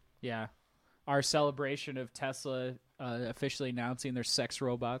 selection. Yeah. Our celebration of Tesla officially announcing their sex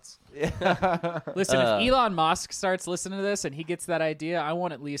robots. Listen, if Elon Musk starts listening to this and he gets that idea, I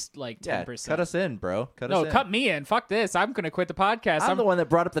want at least like 10%. Cut us in, bro. No, us in. cut me in. Fuck this. I'm going to quit the podcast. I'm the one that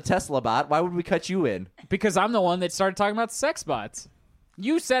brought up the Tesla bot. Why would we cut you in? Because I'm the one that started talking about sex bots.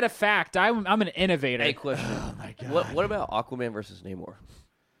 You said a fact. I'm an innovator. Hey, question. Oh my god. What about Aquaman versus Namor?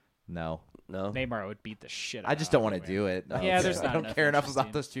 No. No. Neymar would beat the shit out I just don't want to Aquaman. do it. Yeah, there's I not don't enough care enough interesting.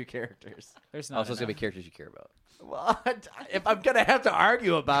 about those two characters. There's Oh, not so it's gonna be enough. characters you care about. Well, if I'm gonna have to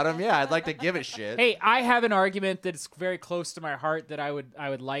argue about them, yeah, I'd like to give a shit. Hey, I have an argument that's very close to my heart that I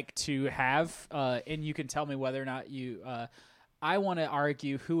would like to have, and you can tell me whether or not you. I want to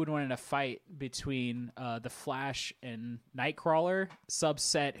argue who would win in a fight between the Flash and Nightcrawler.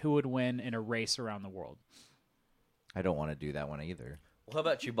 Subset who would win in a race around the world. I don't want to do that one either. Well, how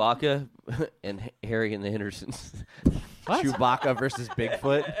about Chewbacca and Harry and the Hendersons? What? Chewbacca versus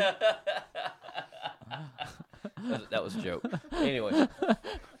Bigfoot. That was a joke. Anyway,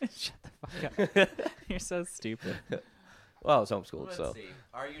 Shut the fuck up. You're so stupid. well, it's homeschooled, Let's so see.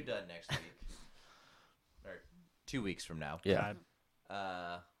 Are you done next week? Or 2 weeks from now? yeah.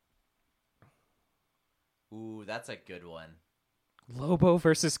 God. Ooh, that's a good one. Lobo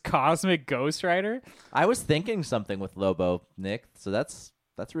versus Cosmic Ghost Rider. I was thinking something with Lobo, Nick. So that's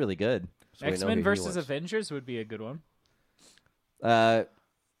really good. So we know who X-Men he versus wants. Avengers would be a good one.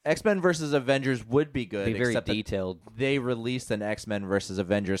 X-Men versus Avengers would be good. Be very except that detailed. they released an X-Men versus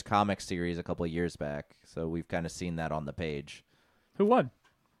Avengers comic series a couple of years back, so we've kind of seen that on the page. Who won?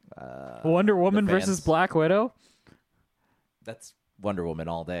 Wonder Woman the fans. versus Black Widow. That's Wonder Woman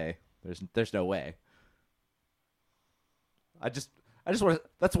all day. There's no way. I just want to.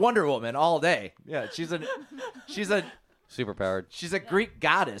 That's Wonder Woman all day. Yeah, she's a Superpowered. she's a Greek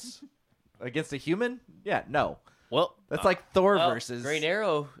goddess against a human. Yeah, no, Well, that's like Thor well, versus Green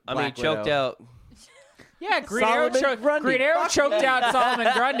Arrow. I mean, Black choked Widow. out. Yeah, Green Arrow, Grundy. Fuck choked me. out Solomon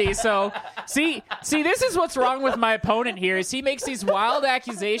Grundy. So, see, this is what's wrong with my opponent here. Is he makes these wild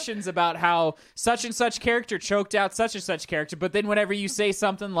accusations about how such and such character choked out such and such character, but then whenever you say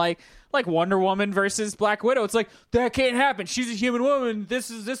something like Wonder Woman versus Black Widow, it's like that can't happen. She's a human woman. This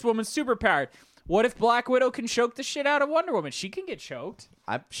woman's superpowered. What if Black Widow can choke the shit out of Wonder Woman? She can get choked.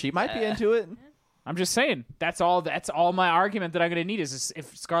 She might be into it. I'm just saying. That's all my argument that I'm going to need is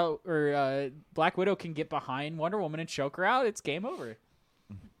if Scarlet or Black Widow can get behind Wonder Woman and choke her out, it's game over.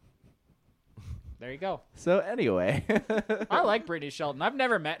 There you go. So anyway, I like Brittany Shelton. I've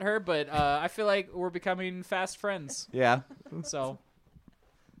never met her, but I feel like we're becoming fast friends. yeah, So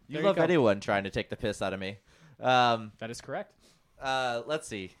You There love go. anyone trying to take the piss out of me. That is correct. Let's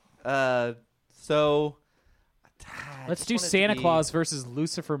see. So Let's do Santa Claus versus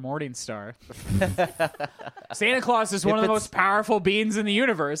Lucifer Morningstar. Santa Claus is one of the it's- most powerful beings in the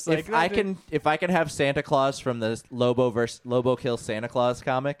universe. Like If I can have Santa Claus from the Lobo Kill Santa Claus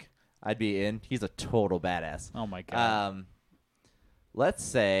comic, I'd be in. He's a total badass. Oh my god. Let's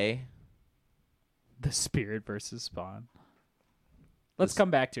say The Spirit versus Spawn. Let's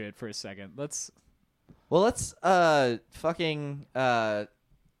come back to it for a second. Let's why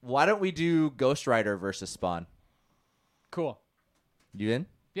don't we do Ghost Rider versus Spawn? cool. You in?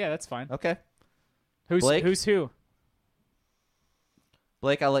 Yeah, that's fine. Okay. Who's Blake? who?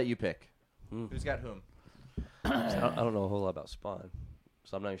 Blake, I'll let you pick. Who's got whom? I don't know a whole lot about Spawn,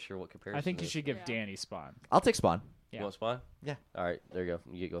 so I'm not even sure what comparison. I think you is. should give Yeah. Danny Spawn. I'll take Spawn. Yeah. You want Spawn? Yeah. All right, there you go.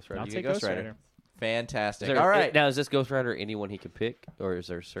 You get Ghost Rider. I'll You take get Ghost Ghost Rider. Rider. Fantastic. Is there- All right. Now, is this Ghost Rider anyone he can pick, or is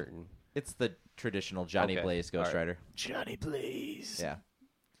there certain? It's the traditional Johnny Okay. Blaze Ghost All right. Rider. Johnny Blaze. Yeah.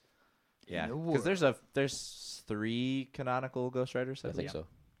 Yeah. the Because there's 3 canonical Ghost Riders. I think Yeah. so.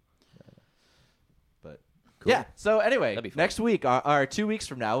 But Cool. yeah. So anyway, That'd be fun. next week, or 2 weeks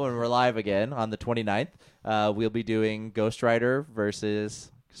from now, when we're live again on the 29th, we'll be doing Ghost Rider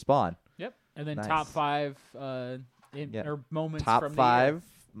versus Spawn. Yep. And then Nice. top 5 Yeah. or moments Top from 5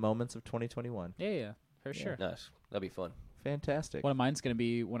 moments of 2021. the year. Yeah, for sure. Nice. That'd be fun. Fantastic. One of mine's going to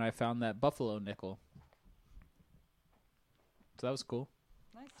be when I found that buffalo nickel. So that was cool.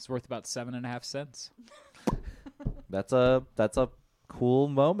 Nice. It's worth about 7.5 cents. That's a cool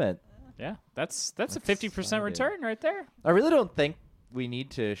moment. Yeah, that's a 50% excited. return right there. I really don't think we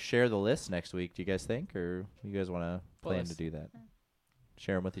need to share the list next week. Do you guys think, or you guys want to plan List. to do that?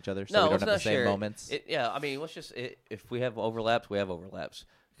 Share them with each other so No, we don't let's have the not same share it. moments. Yeah, I mean, let's just if we have overlaps, we have overlaps.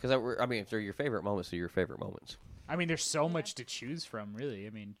 Because I mean, if they're your favorite moments, they're your favorite moments. I mean, there's so much to choose from, really.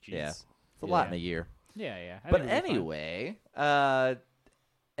 I mean, geez. Yeah. It's a lot in a year. Yeah. I But think it'll be fun. anyway,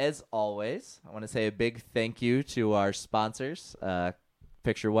 as always, I want to say a big thank you to our sponsors,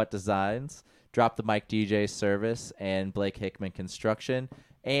 Picture What Designs, Drop the Mic DJ Service, and Blake Hickman Construction,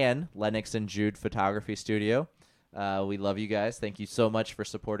 and Lennox and Jude Photography Studio. We love you guys. Thank you so much for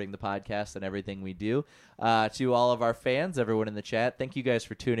supporting the podcast and everything we do. To all of our fans, everyone in the chat, thank you guys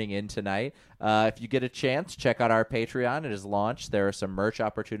for tuning in tonight. If you get a chance, check out our Patreon. It is launched. There are some merch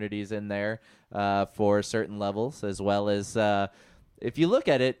opportunities in there for certain levels, as well as if you look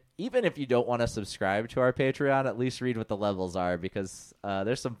at it, even if you don't want to subscribe to our Patreon, at least read what the levels are, because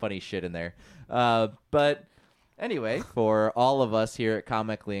there's some funny shit in there. But anyway, for all of us here at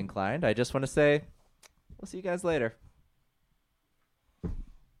Comically Inclined, I just want to say we'll see you guys later.